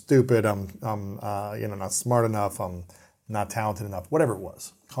 I'm stupid, I'm not smart enough, I'm not talented enough, whatever it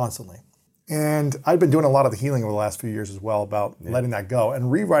was, constantly. And I'd been doing a lot of the healing over the last few years as well about letting that go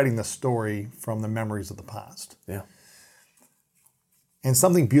and rewriting the story from the memories of the past. Yeah. And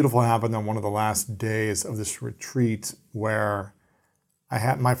something beautiful happened on one of the last days of this retreat where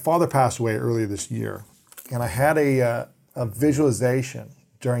my father passed away earlier this year, and I had a visualization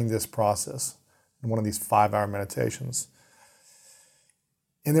during this process in one of these 5-hour meditations.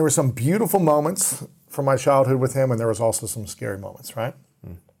 And there were some beautiful moments from my childhood with him, and there was also some scary moments, right?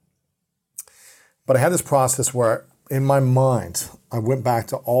 But I had this process where, in my mind, I went back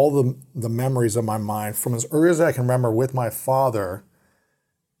to all the memories of my mind from as early as I can remember with my father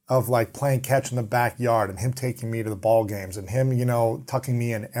of like playing catch in the backyard and him taking me to the ball games and him, tucking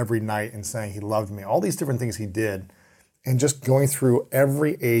me in every night and saying he loved me. All these different things he did, and just going through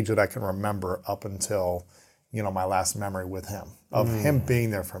every age that I can remember up until my last memory with him, of him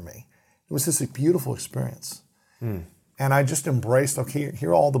being there for me. It was just a beautiful experience. And I just embraced, okay,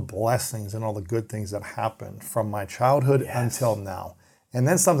 here are all the blessings and all the good things that happened from my childhood until now. And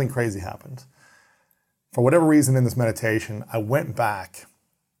then something crazy happened. For whatever reason in this meditation, I went back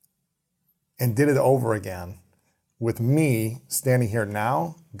and did it over again with me standing here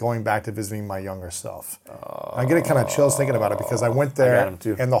now, going back to visiting my younger self. I get kind of chills thinking about it because I went there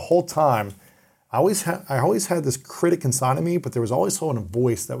and the whole time, I always had this critic inside of me, but there was always a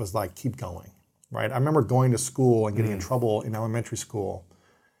voice that was like, keep going, right? I remember going to school and getting in trouble in elementary school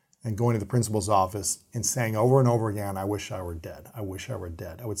and going to the principal's office and saying over and over again, I wish I were dead. I wish I were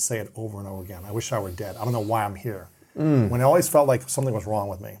dead. I would say it over and over again. I wish I were dead. I don't know why I'm here. when I always felt like something was wrong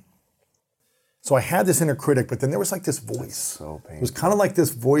with me. So I had this inner critic, but then there was like this voice. So painful. It was kind of like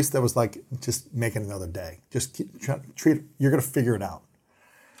this voice that was like, just make it another day. Just you're going to figure it out.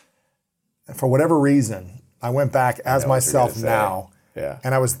 And for whatever reason, I went back as myself now. Yeah.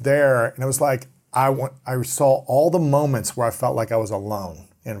 And I was there, and it was like, I saw all the moments where I felt like I was alone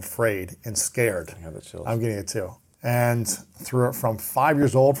and afraid and scared. I have the chills. I'm getting it too. And from 5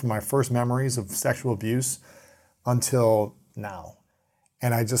 years old, from my first memories of sexual abuse until now.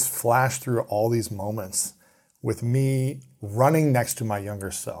 And I just flashed through all these moments with me running next to my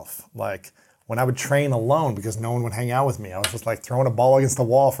younger self. Like when I would train alone because no one would hang out with me, I was just like throwing a ball against the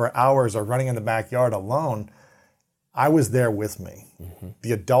wall for hours or running in the backyard alone. I was there with me. Mm-hmm.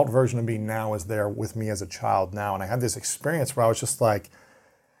 The adult version of me now is there with me as a child now. And I had this experience where I was just like,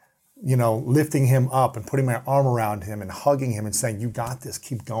 lifting him up and putting my arm around him and hugging him and saying, you got this,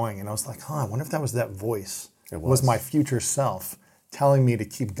 keep going. And I was like, I wonder if that was that voice. It was my future self telling me to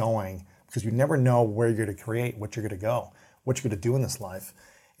keep going, because you never know where you're going to create, what you're going to go, what you're going to do in this life.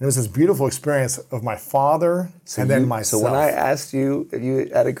 And it was this beautiful experience of my father then myself. So when I asked you if you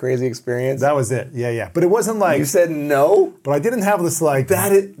had a crazy experience, that was it. Yeah. But it wasn't like you said no. But I didn't have this like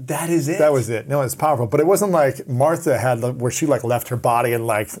that is it. That was it. No, it's powerful. But it wasn't like Martha had where she like left her body and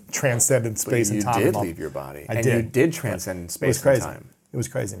like transcended space and time. You did leave your body. I did. You did transcend space and time. It was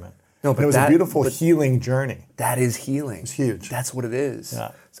crazy, man. No, but it was a beautiful healing journey. That is healing. It's huge. That's what it is.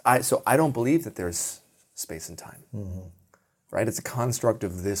 Yeah. So I don't believe that there's space and time. Mm-hmm. Right? It's a construct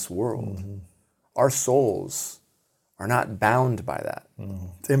of this world. Mm-hmm. Our souls are not bound by that. Mm-hmm.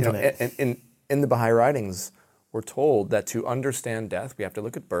 It's infinite. In the Baha'i writings, we're told that to understand death, we have to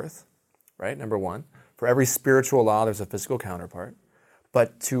look at birth, right? Number one. For every spiritual law, there's a physical counterpart.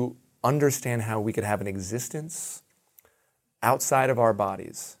 But to understand how we could have an existence outside of our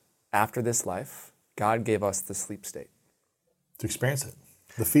bodies after this life, God gave us the sleep state. To experience it.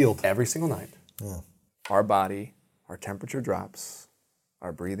 The field. Every single night. Yeah. Our body, our temperature drops,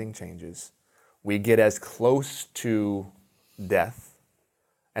 our breathing changes. We get as close to death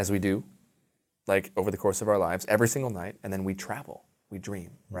as we do, like over the course of our lives, every single night, and then we travel, we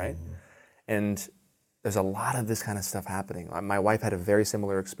dream, right? Mm-hmm. And there's a lot of this kind of stuff happening. My wife had a very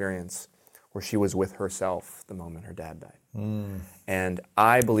similar experience where she was with herself the moment her dad died. Mm. And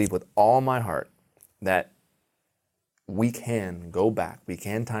I believe with all my heart that we can go back, we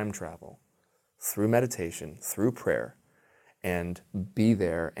can time travel through meditation, through prayer, and be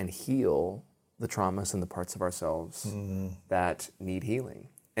there and heal the traumas and the parts of ourselves that need healing.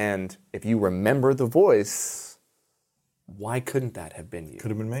 And if you remember the voice, why couldn't that have been you?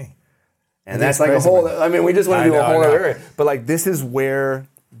 Could have been me. And that's like a whole, we just want to do a whole other area. But like this is where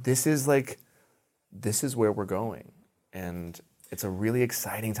we're going. And it's a really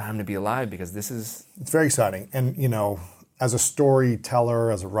exciting time to be alive because it's very exciting. And, as a storyteller,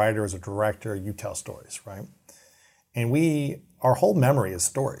 as a writer, as a director, you tell stories, right? And our whole memory is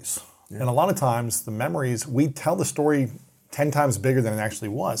stories. Yeah. And a lot of times the memories, we tell the story 10 times bigger than it actually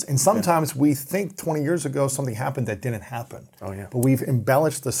was. And sometimes we think 20 years ago something happened that didn't happen. Oh, yeah. But we've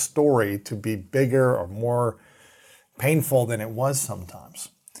embellished the story to be bigger or more painful than it was sometimes.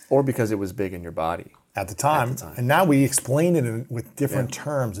 Or because it was big in your body. At the time. And now we explain it with different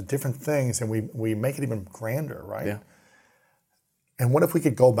terms and different things, and we make it even grander, right? Yeah. And what if we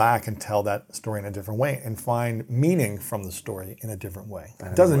could go back and tell that story in a different way and find meaning from the story in a different way?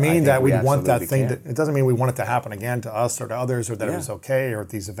 It doesn't mean that we want that thing. It doesn't mean we want it to happen again to us or to others, or that it was okay, or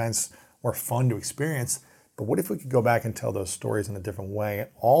these events were fun to experience. But what if we could go back and tell those stories in a different way?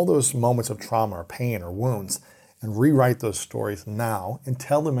 All those moments of trauma or pain or wounds, and rewrite those stories now and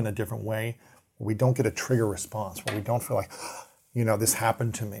tell them in a different way, where we don't get a trigger response, where we don't feel like, this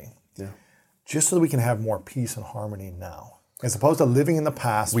happened to me. Yeah. Just so that we can have more peace and harmony now. As opposed to living in the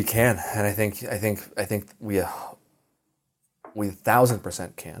past. We can, and I think we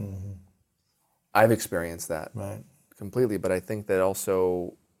 1,000% can. Mm-hmm. I've experienced that completely, but I think that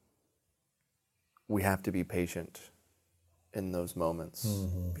also we have to be patient in those moments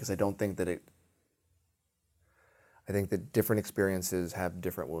because I don't think that I think that different experiences have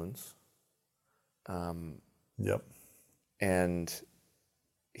different wounds. Yep. And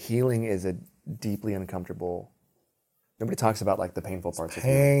healing is a deeply uncomfortable. Nobody talks about like the painful parts of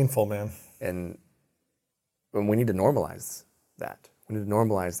healing. Painful, man. And we need to normalize that. We need to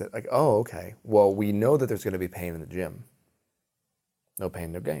normalize that. Like, oh, okay. Well, we know that there's going to be pain in the gym. No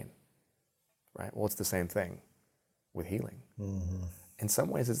pain, no gain. Right? Well, it's the same thing with healing. Mm-hmm. In some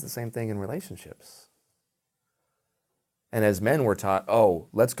ways, it's the same thing in relationships. And as men, we're taught,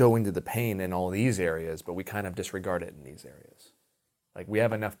 let's go into the pain in all these areas, but we kind of disregard it in these areas. Like we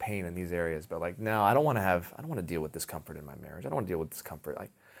have enough pain in these areas, but like, no, I don't want to deal with discomfort in my marriage. I don't want to deal with discomfort.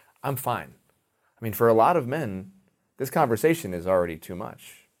 Like, I'm fine. I mean, for a lot of men, this conversation is already too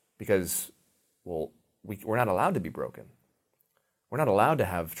much because, well, we're not allowed to be broken. We're not allowed to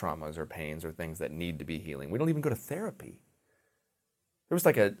have traumas or pains or things that need to be healing. We don't even go to therapy. There was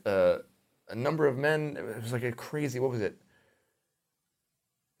like a number of men, it was like a crazy, what was it?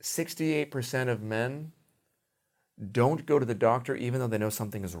 68% of men don't go to the doctor even though they know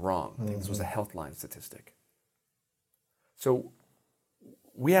something is wrong. I think this was a Healthline statistic. So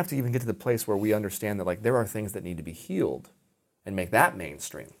we have to even get to the place where we understand that like there are things that need to be healed and make that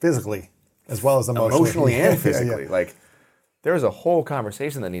mainstream. Physically, as well as emotionally. Emotionally and physically. Like there's a whole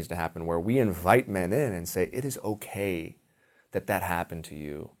conversation that needs to happen where we invite men in and say, it is okay that that happened to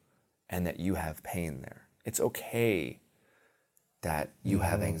you and that you have pain there. It's okay that you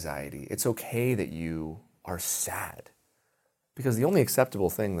have anxiety. It's okay that you are sad. Because the only acceptable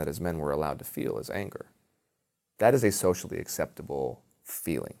thing that as men we're allowed to feel is anger. That is a socially acceptable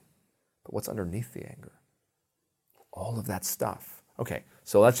feeling. But what's underneath the anger? All of that stuff. Okay,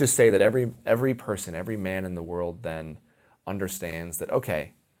 so let's just say that every person, every man in the world then understands that,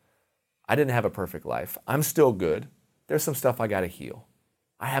 okay, I didn't have a perfect life. I'm still good. There's some stuff I got to heal.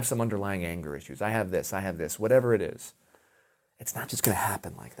 I have some underlying anger issues. I have this, whatever it is. It's not just going to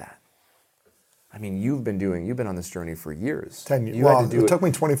happen like that. I mean, you've been on this journey for years. 10 years. Well, it took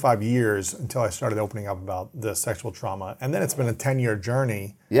me 25 years until I started opening up about the sexual trauma. And then it's been a 10-year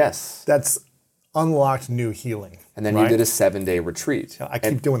journey. Yes. That's unlocked new healing. And then you did a 7-day retreat. I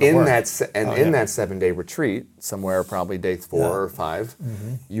keep doing the work. In that 7-day retreat, somewhere probably day 4 or 5,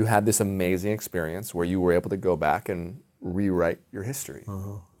 you had this amazing experience where you were able to go back and rewrite your history.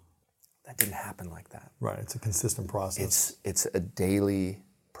 That didn't happen like that. Right. It's a consistent process. It's a daily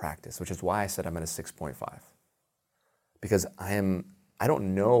practice, which is why I said I'm at a 6.5. Because I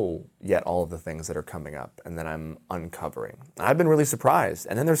don't know yet all of the things that are coming up and that I'm uncovering. I've been really surprised.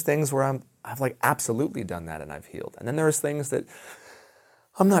 And then there's things where I've like absolutely done that and I've healed. And then there's things that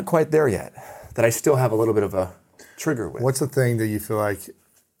I'm not quite there yet, that I still have a little bit of a trigger with. What's the thing that you feel like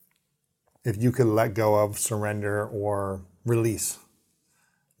if you could let go of, surrender, or release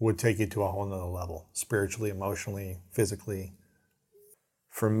would take you to a whole nother level, spiritually, emotionally, physically?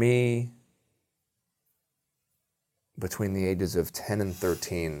 For me, between the ages of 10 and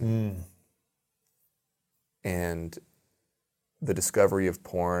 13 and the discovery of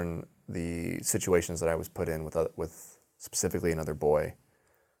porn, the situations that I was put in with specifically another boy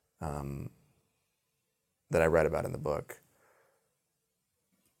that I read about in the book,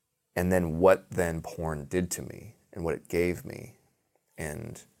 and then what then porn did to me and what it gave me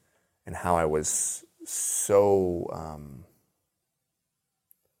and how I was so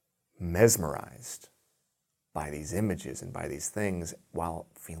mesmerized by these images and by these things while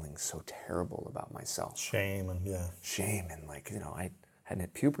feeling so terrible about myself. Shame and like, I hadn't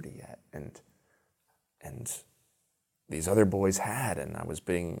hit puberty yet and these other boys had, and I was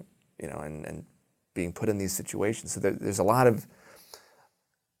being, and being put in these situations. So there's a lot of,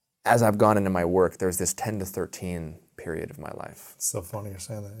 as I've gone into my work, there's this 10 to 13 period of my life. It's so funny you're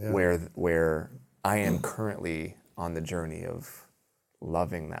saying that. Yeah. Where I am currently on the journey of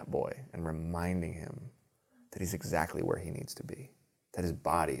loving that boy and reminding him that he's exactly where he needs to be, that his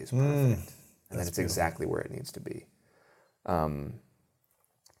body is perfect, and that it's exactly where it needs to be.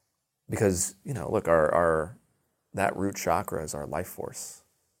 Because, look, our that root chakra is our life force.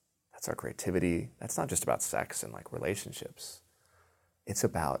 That's our creativity. That's not just about sex and like relationships. It's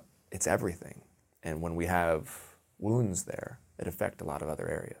everything. And when we have wounds there, it affects a lot of other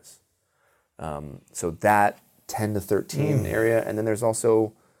areas. So that 10 to 13 area, and then there's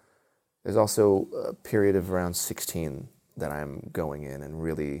also a period of around 16 that I'm going in and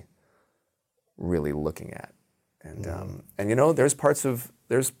really, really looking at, and there's parts of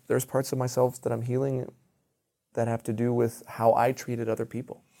myself that I'm healing that have to do with how I treated other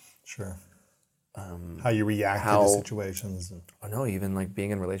people. Sure. How you react to the situations. Even like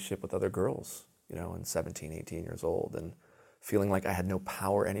being in a relationship with other girls, and 17, 18 years old, and feeling like I had no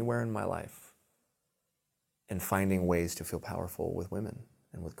power anywhere in my life, and finding ways to feel powerful with women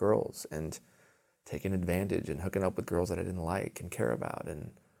and with girls, and taking advantage and hooking up with girls that I didn't like and care about,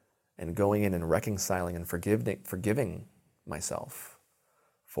 and going in and reconciling and forgiving myself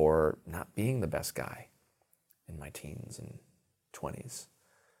for not being the best guy in my teens and 20s,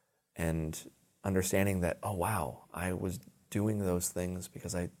 and understanding that, oh wow, I was doing those things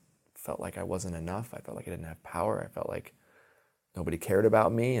because I felt like I wasn't enough. I felt like I didn't have power. I felt like nobody cared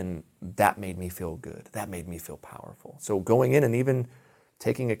about me, and that made me feel good. That made me feel powerful. So going in and even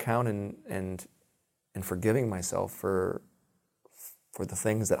taking account and forgiving myself for for the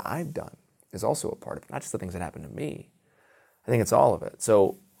things that I've done is also a part of it, not just the things that happened to me. I think it's all of it.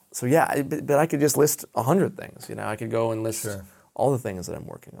 So yeah, but I could just list 100 things. You know, I could go and list all the things that I'm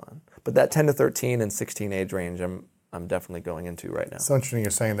working on. But that 10 to 13 and 16 age range, I'm definitely going into right now. So interesting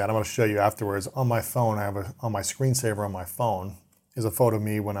you're saying that. I'm going to show you afterwards. On my phone, I have on my screensaver on my phone is a photo of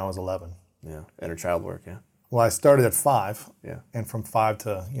me when I was 11. Yeah, inner child work, yeah. Well, I started at 5, Yeah. and from 5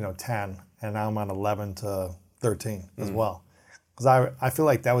 to 10, and now I'm on 11 to 13 as well. Because I feel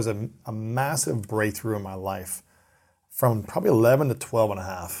like that was a massive breakthrough in my life. From probably 11 to 12 and a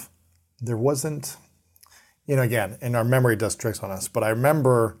half, there wasn't, again, and our memory does tricks on us, but I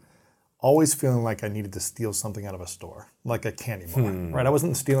remember always feeling like I needed to steal something out of a store, like a candy bar, right? I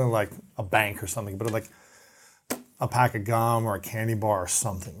wasn't stealing like a bank or something, but like a pack of gum or a candy bar or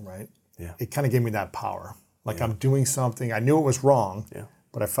something, right? Yeah. It kind of gave me that power. Like I'm doing something, I knew it was wrong,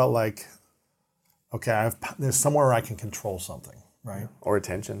 but I felt like, okay, there's somewhere where I can control something, right? Or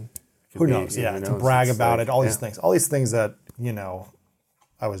attention. Who knows? Yeah, to brag about it, all these things that,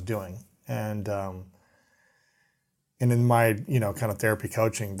 I was doing. And in my, kind of therapy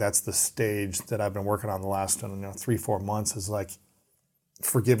coaching, that's the stage that I've been working on the last, 3-4 months is like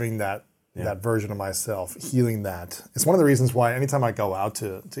forgiving that version of myself, healing that. It's one of the reasons why anytime I go out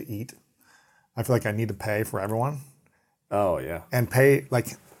to eat, I feel like I need to pay for everyone. Oh, yeah. And pay,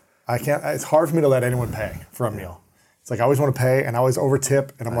 like, it's hard for me to let anyone pay for a meal. It's like I always want to pay and I always over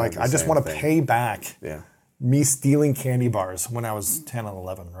tip and I'm like, I just want to pay back me stealing candy bars when I was 10 and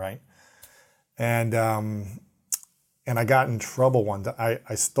 11, right? And I got in trouble one day.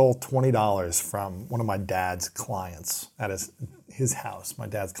 I stole $20 from one of my dad's clients at his house, my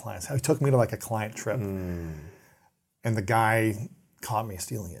dad's clients. He took me to like a client trip and the guy caught me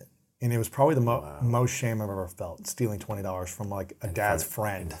stealing it. And it was probably the most shame I've ever felt, stealing $20 from like a dad's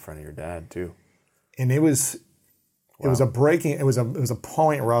friend. In front of your dad too. And it was a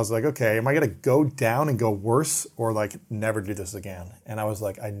point where I was like, okay, am I gonna go down and go worse or like never do this again? And I was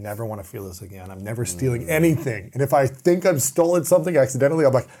like, I never want to feel this again. I'm never stealing anything. And if I think I've stolen something accidentally,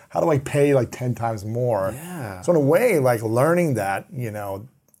 I'm like, how do I pay like 10 times more? Yeah. So in a way, like learning that,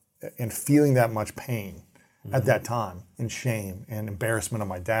 and feeling that much pain at that time and shame and embarrassment of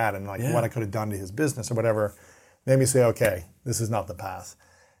my dad and like what I could have done to his business or whatever made me say, okay, this is not the path.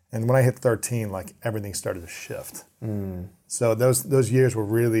 And when I hit 13, like everything started to shift. So those years were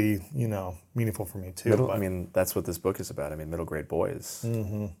really, meaningful for me too. That's what this book is about. Middle grade boys.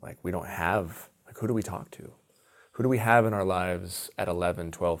 Like we don't have, like who do we talk to? Who do we have in our lives at 11,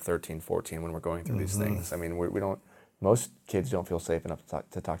 12, 13, 14 when we're going through these things? We don't, most kids don't feel safe enough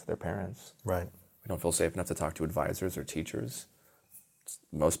to talk to their parents. Right. We don't feel safe enough to talk to advisors or teachers.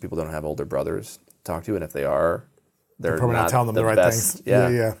 Most people don't have older brothers to talk to, and if they are, they're probably not telling them the right best. things.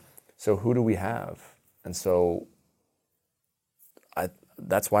 Yeah. So who do we have? And so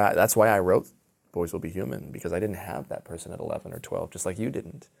that's why I wrote Boys Will Be Human, because I didn't have that person at 11 or 12, just like you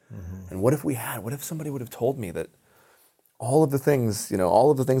didn't. And what if somebody would have told me that all of the things that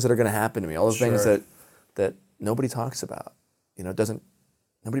are going to happen to me, all the things that nobody talks about,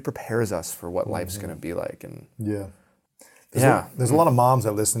 nobody prepares us for what life's going to be like. And there's a lot of moms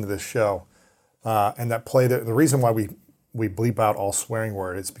that listen to this show and that play the reason why we bleep out all swearing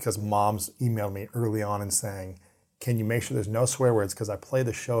words is because moms emailed me early on and saying, can you make sure there's no swear words, because I play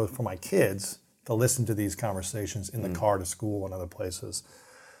the show for my kids to listen to these conversations in the car to school and other places.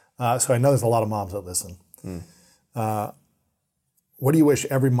 So I know there's a lot of moms that listen. What do you wish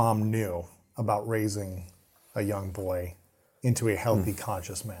every mom knew about raising a young boy into a healthy,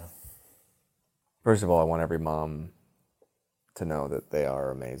 conscious man? First of all, I want every mom to know that they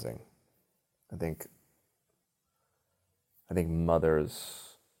are amazing. I think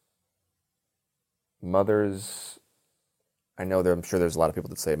mothers, I'm sure there's a lot of people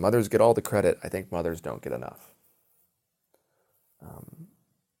that say mothers get all the credit. I think mothers don't get enough.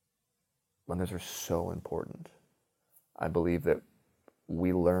 Mothers are so important. I believe that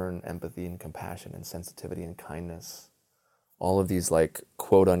we learn empathy and compassion and sensitivity and kindness, all of these like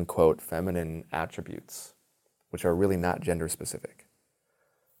quote unquote feminine attributes, which are really not gender specific.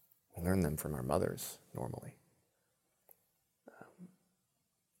 We learn them from our mothers normally.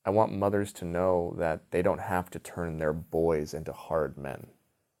 I want mothers to know that they don't have to turn their boys into hard men.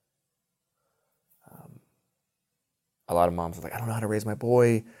 A lot of moms are like, I don't know how to raise my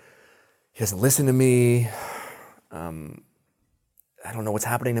boy. He doesn't listen to me. I don't know what's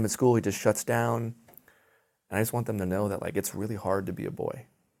happening to him at school. He just shuts down. And I just want them to know that like it's really hard to be a boy.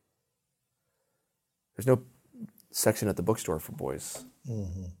 There's no section at the bookstore for boys.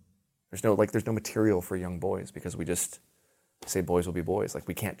 There's no material for young boys because we just say boys will be boys. Like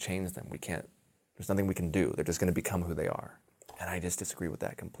we can't change them. There's nothing we can do. They're just going to become who they are. And I just disagree with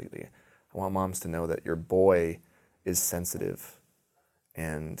that completely. I want moms to know that your boy is sensitive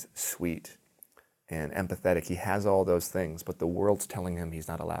and sweet and empathetic. He has all those things, but the world's telling him he's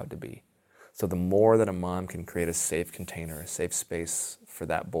not allowed to be. So the more that a mom can create a safe container, a safe space for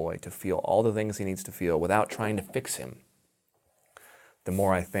that boy to feel all the things he needs to feel without trying to fix him, the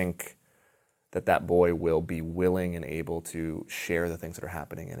more I think that that boy will be willing and able to share the things that are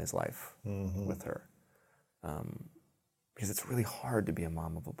happening in his life with her. Because it's really hard to be a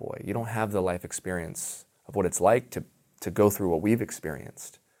mom of a boy. You don't have the life experience of what it's like to go through what we've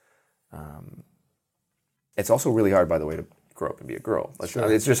experienced. It's also really hard, by the way, to grow up and be a girl.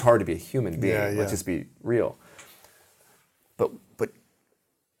 Sure. It's just hard to be a human being. Yeah. Let's just be real. But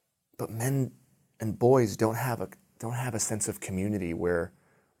men and boys don't have a sense of community where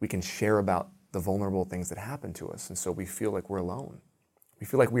we can share about the vulnerable things that happen to us, and so we feel like we're alone. We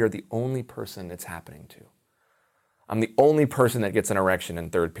feel like we are the only person it's happening to. I'm the only person that gets an erection in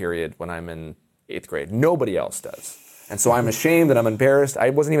third period when I'm in 8th grade. Nobody else does. And so I'm ashamed and I'm embarrassed. I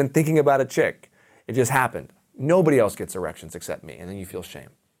wasn't even thinking about a chick. It just happened. Nobody else gets erections except me. And then you feel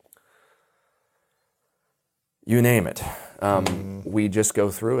shame. You name it. We just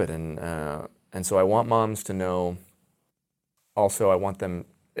go through it. And so I want moms to know, also I want them,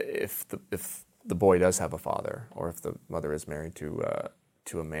 if the boy does have a father, or if the mother is married to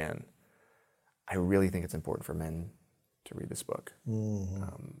a man, I really think it's important for men to read this book,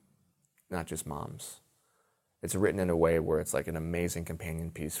 not just moms. It's written in a way where it's like an amazing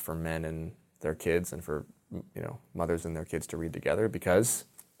companion piece for men and their kids, and for mothers and their kids to read together, because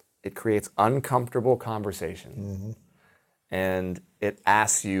it creates uncomfortable conversation, and it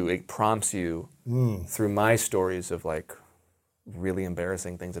prompts you through my stories of like really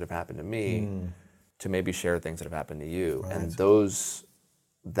embarrassing things that have happened to me to maybe share things that have happened to you, Right. and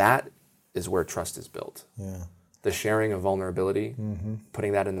that is where trust is built. Yeah. The sharing of vulnerability,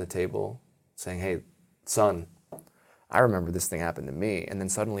 putting that in the table, saying, hey, son, I remember this thing happened to me. And then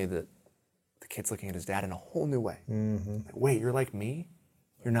suddenly the kid's looking at his dad in a whole new way. Like, wait, you're like me?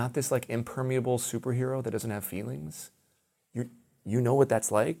 You're not this like impermeable superhero that doesn't have feelings? You know what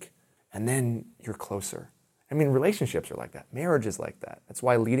that's like? And then you're closer. I mean, relationships are like that. Marriage is like that. That's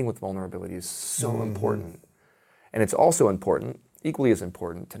why leading with vulnerability is so important. And it's also important, equally as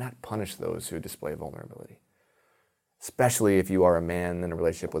important, to not punish those who display vulnerability. Especially if you are a man in a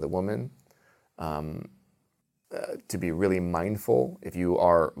relationship with a woman, to be really mindful if you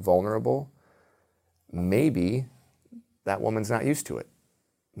are vulnerable. Maybe that woman's not used to it.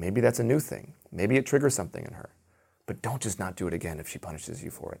 Maybe that's a new thing. Maybe it triggers something in her. But don't just not do it again if she punishes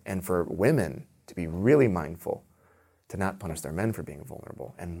you for it. And for women to be really mindful to not punish their men for being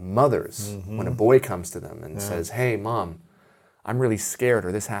vulnerable. And mothers, when a boy comes to them and says, hey, mom, I'm really scared,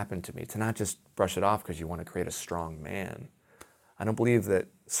 or this happened to me, to not just brush it off because you want to create a strong man. I don't believe that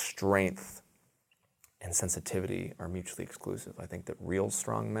strength and sensitivity are mutually exclusive. I think that real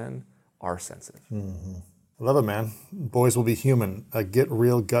strong men are sensitive. I love it, man. Boys Will Be Human, a Get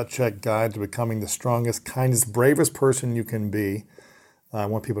Real Gut Check Guide to Becoming the Strongest, Kindest, Bravest Person You Can Be. I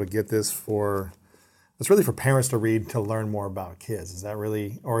want people to get this it's really for parents to read to learn more about kids. Is that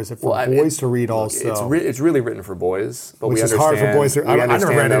really, or is it for boys to read also? It's really written for boys, but Which we is understand. hard for boys to. I never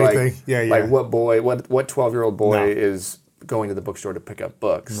read anything. Like what 12-year-old boy is going to the bookstore to pick up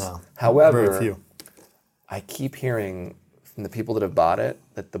books? No. However, very few. I keep hearing from the people that have bought it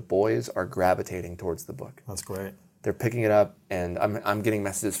that the boys are gravitating towards the book. That's great. They're picking it up, and I'm getting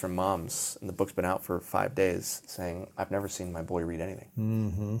messages from moms, and the book's been out for 5 days, saying, I've never seen my boy read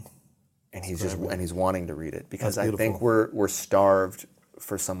anything. And he's wanting to read it, because I think we're starved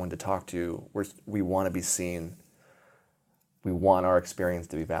for someone to talk to. We want to be seen. We want our experience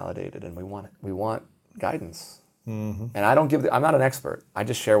to be validated, and we want guidance. And I'm not an expert. I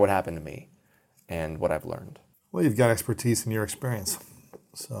just share what happened to me and what I've learned. Well, you've got expertise in your experience.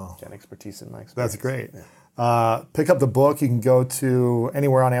 So Got expertise in my experience. that's great. Yeah. Pick up the book. You can go to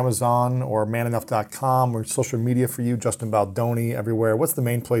anywhere on Amazon or manenough.com, or social media for you, Justin Baldoni, everywhere. What's the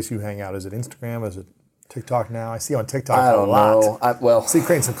main place you hang out? Is it Instagram? Is it TikTok now? I see you on TikTok I don't a lot. know. I see you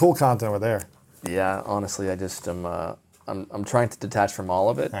creating some cool content over there. Yeah, honestly, I just I'm trying to detach from all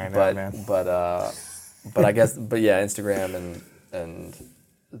of it. I know, but man. but I guess yeah, Instagram and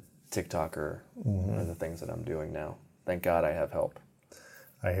TikTok are the things that I'm doing now. Thank God I have help.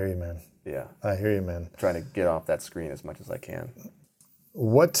 I hear you, man. Yeah. I hear you, man. Trying to get off that screen as much as I can.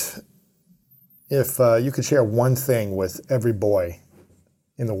 What if you could share one thing with every boy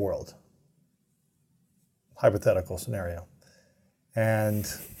in the world? Hypothetical scenario. And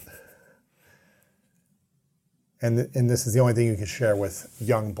this is the only thing you can share with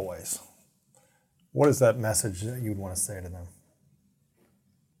young boys. What is that message that you'd want to say to them?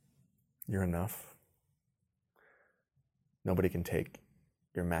 You're enough. Nobody can take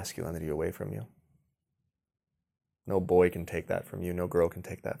your masculinity away from you. No boy can take that from you. No girl can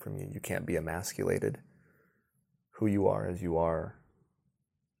take that from you. You can't be emasculated. Who you are as you are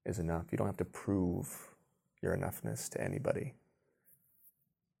is enough. You don't have to prove your enoughness to anybody.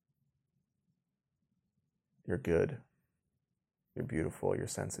 You're good. You're beautiful. You're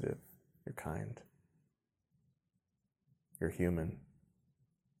sensitive. You're kind. You're human.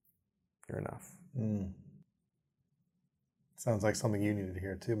 You're enough. Sounds like something you needed to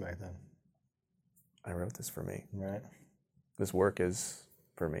hear too back then. I wrote this for me. Right. This work is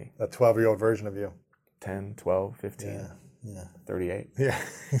for me. That 12-year-old version of you. 10, 12, 15, Yeah. 38. Yeah,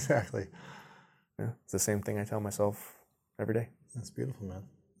 exactly. Yeah, it's the same thing I tell myself every day. That's beautiful, man.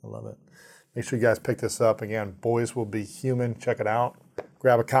 I love it. Make sure you guys pick this up. Again, Boys Will Be Human. Check it out.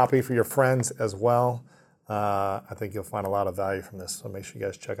 Grab a copy for your friends as well. I think you'll find a lot of value from this, so make sure you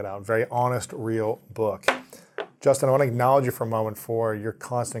guys check it out. Very honest, real book. Justin, I want to acknowledge you for a moment for your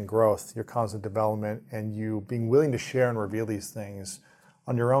constant growth, your constant development, and you being willing to share and reveal these things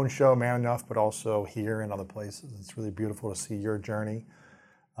on your own show, Man Enough, but also here and other places. It's really beautiful to see your journey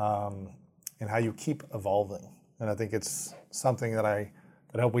and how you keep evolving. And I think it's something that I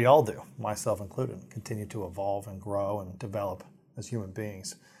hope we all do, myself included, continue to evolve and grow and develop as human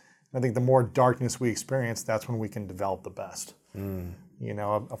beings. And I think the more darkness we experience, that's when we can develop the best. You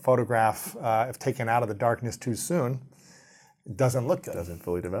know, a photograph, if taken out of the darkness too soon, it doesn't look good. It doesn't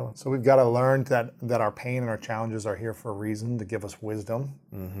fully develop. So we've got to learn that our pain and our challenges are here for a reason, to give us wisdom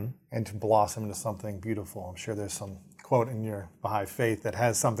and to blossom into something beautiful. I'm sure there's some quote in your Baha'i faith that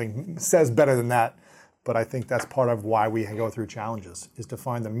has something, says better than that. But I think that's part of why we go through challenges, is to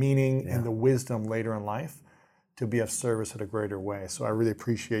find the meaning and the wisdom later in life to be of service in a greater way. So I really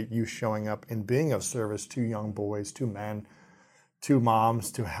appreciate you showing up and being of service to young boys, to men, to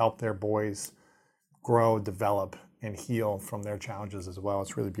moms, to help their boys grow, develop, and heal from their challenges as well.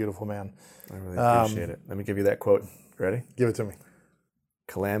 It's really beautiful, man. I really appreciate it. Let me give you that quote. Ready? Give it to me.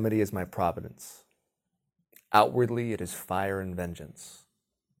 Calamity is my providence. Outwardly it is fire and vengeance,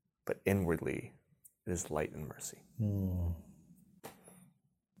 but inwardly it is light and mercy.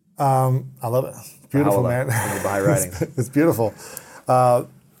 I love it. It's beautiful, man. In the Baha'i writings. It's beautiful.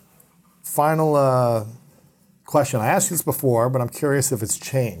 Final question. I asked you this before, but I'm curious if it's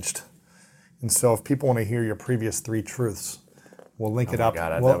changed. And so if people want to hear your previous 3 truths, we'll link it up.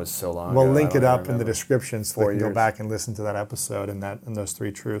 God, that was so long We'll ago. link it up in the description so they can go years. back and listen to that episode and those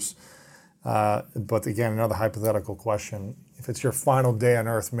 3 truths. But again, another hypothetical question. If it's your final day on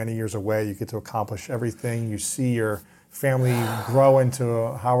earth many years away, you get to accomplish everything, you see your family grow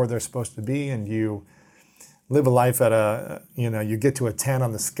into how they're supposed to be, and you live a life at you get to a 10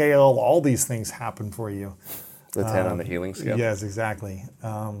 on the scale, all these things happen for you. The 10 on the healing scale. Yes, exactly.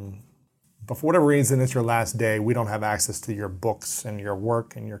 But for whatever reason, it's your last day. We don't have access to your books and your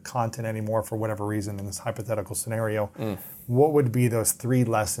work and your content anymore for whatever reason in this hypothetical scenario. What would be those 3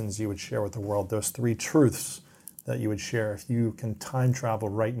 lessons you would share with the world, those 3 truths that you would share if you can time travel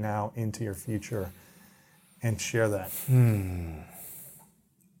right now into your future and share that?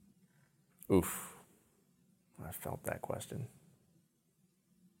 Oof. I felt that question.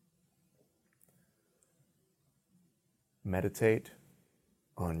 Meditate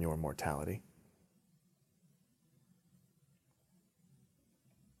on your mortality.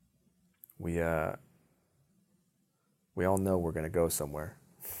 We all know we're going to go somewhere.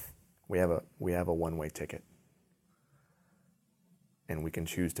 We have a one-way ticket, and we can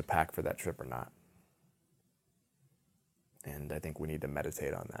choose to pack for that trip or not. And I think we need to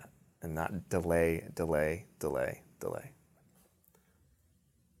meditate on that and not delay.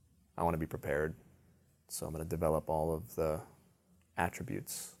 I want to be prepared, so I'm going to develop all of the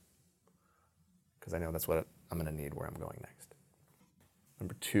attributes because I know that's what I'm going to need where I'm going next.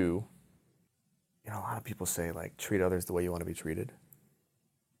 Number 2, a lot of people say, like, treat others the way you want to be treated.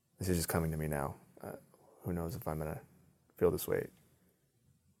 This is just coming to me now. Who knows if I'm going to feel this way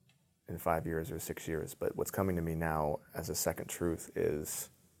in 5 years or 6 years, but what's coming to me now as a second truth is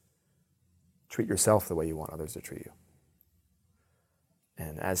treat yourself the way you want others to treat you.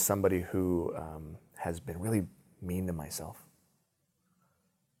 And as somebody who has been really mean to myself,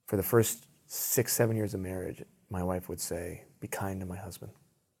 for the first 6-7 years of marriage, my wife would say, be kind to my husband.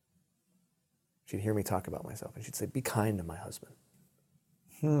 She'd hear me talk about myself, and she'd say, be kind to my husband.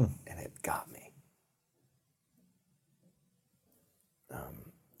 And it got me.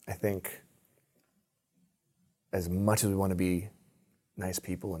 I think as much as we want to be nice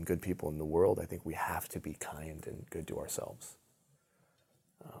people and good people in the world, I think we have to be kind and good to ourselves.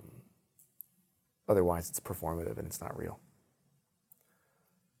 Otherwise, it's performative and it's not real.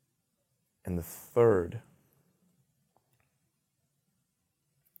 And the third,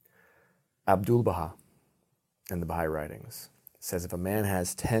 Abdul Baha in the Baha'i writings says if a man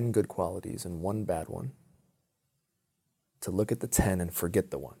has 10 good qualities and one bad one, to look at the 10 and forget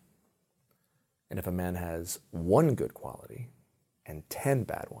the one. And if a man has one good quality and 10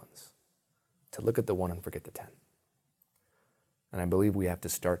 bad ones, to look at the one and forget the 10. And I believe we have to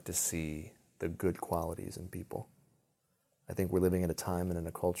start to see the good qualities in people. I think we're living in a time and in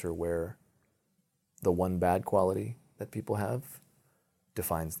a culture where the one bad quality that people have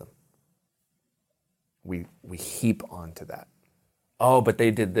defines them. We heap onto that. Oh, but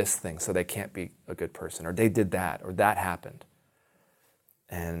they did this thing, so they can't be a good person, or they did that, or that happened.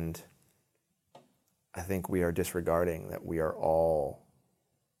 And I think we are disregarding that we are all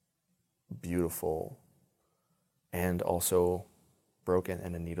beautiful and also broken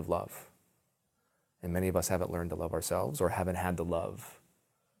and in need of love. And many of us haven't learned to love ourselves or haven't had the love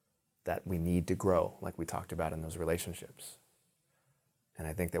that we need to grow, like we talked about in those relationships. And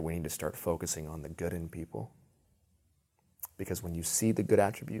I think that we need to start focusing on the good in people. Because when you see the good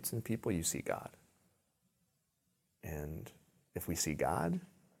attributes in people, you see God. And if we see God,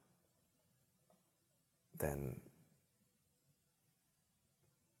 then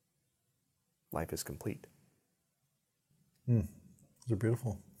life is complete. Those are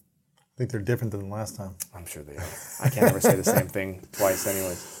beautiful. I think they're different than last time. I'm sure they are. I can't ever say the same thing twice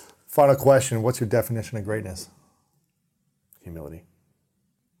anyways. Final question. What's your definition of greatness? Humility.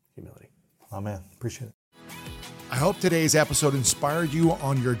 Humility. Oh, man. Appreciate it. I hope today's episode inspired you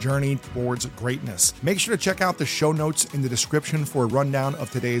on your journey towards greatness. Make sure to check out the show notes in the description for a rundown of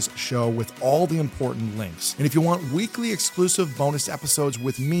today's show with all the important links. And if you want weekly exclusive bonus episodes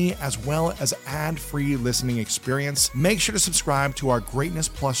with me, as well as ad-free listening experience, make sure to subscribe to our Greatness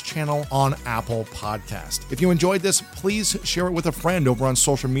Plus channel on Apple Podcast. If you enjoyed this, please share it with a friend over on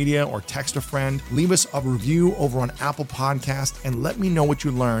social media or text a friend. Leave us a review over on Apple Podcast and let me know what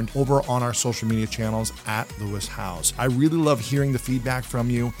you learned over on our social media channels at Lewis Howes. I really love hearing the feedback from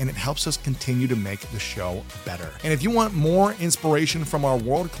you, and it helps us continue to make the show better. And if you want more inspiration from our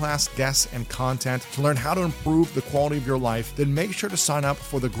world-class guests and content to learn how to improve the quality of your life, then make sure to sign up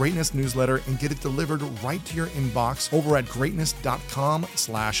for the Greatness newsletter and get it delivered right to your inbox over at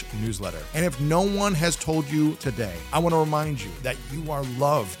greatness.com/newsletter. And if no one has told you today, I want to remind you that you are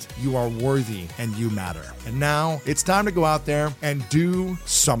loved, you are worthy, and you matter. And now it's time to go out there and do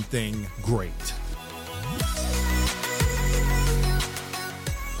something great.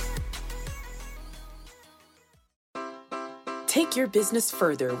 Take your business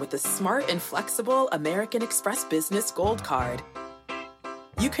further with the smart and flexible American Express Business Gold Card.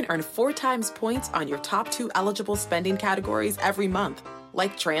 You can earn 4 times points on your top 2 eligible spending categories every month,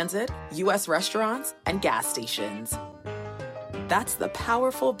 like transit, U.S. restaurants, and gas stations. That's the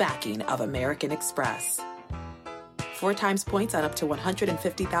powerful backing of American Express. 4 times points on up to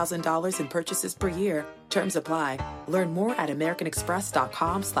 $150,000 in purchases per year. Terms apply. Learn more at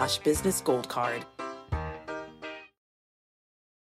americanexpress.com/business gold card.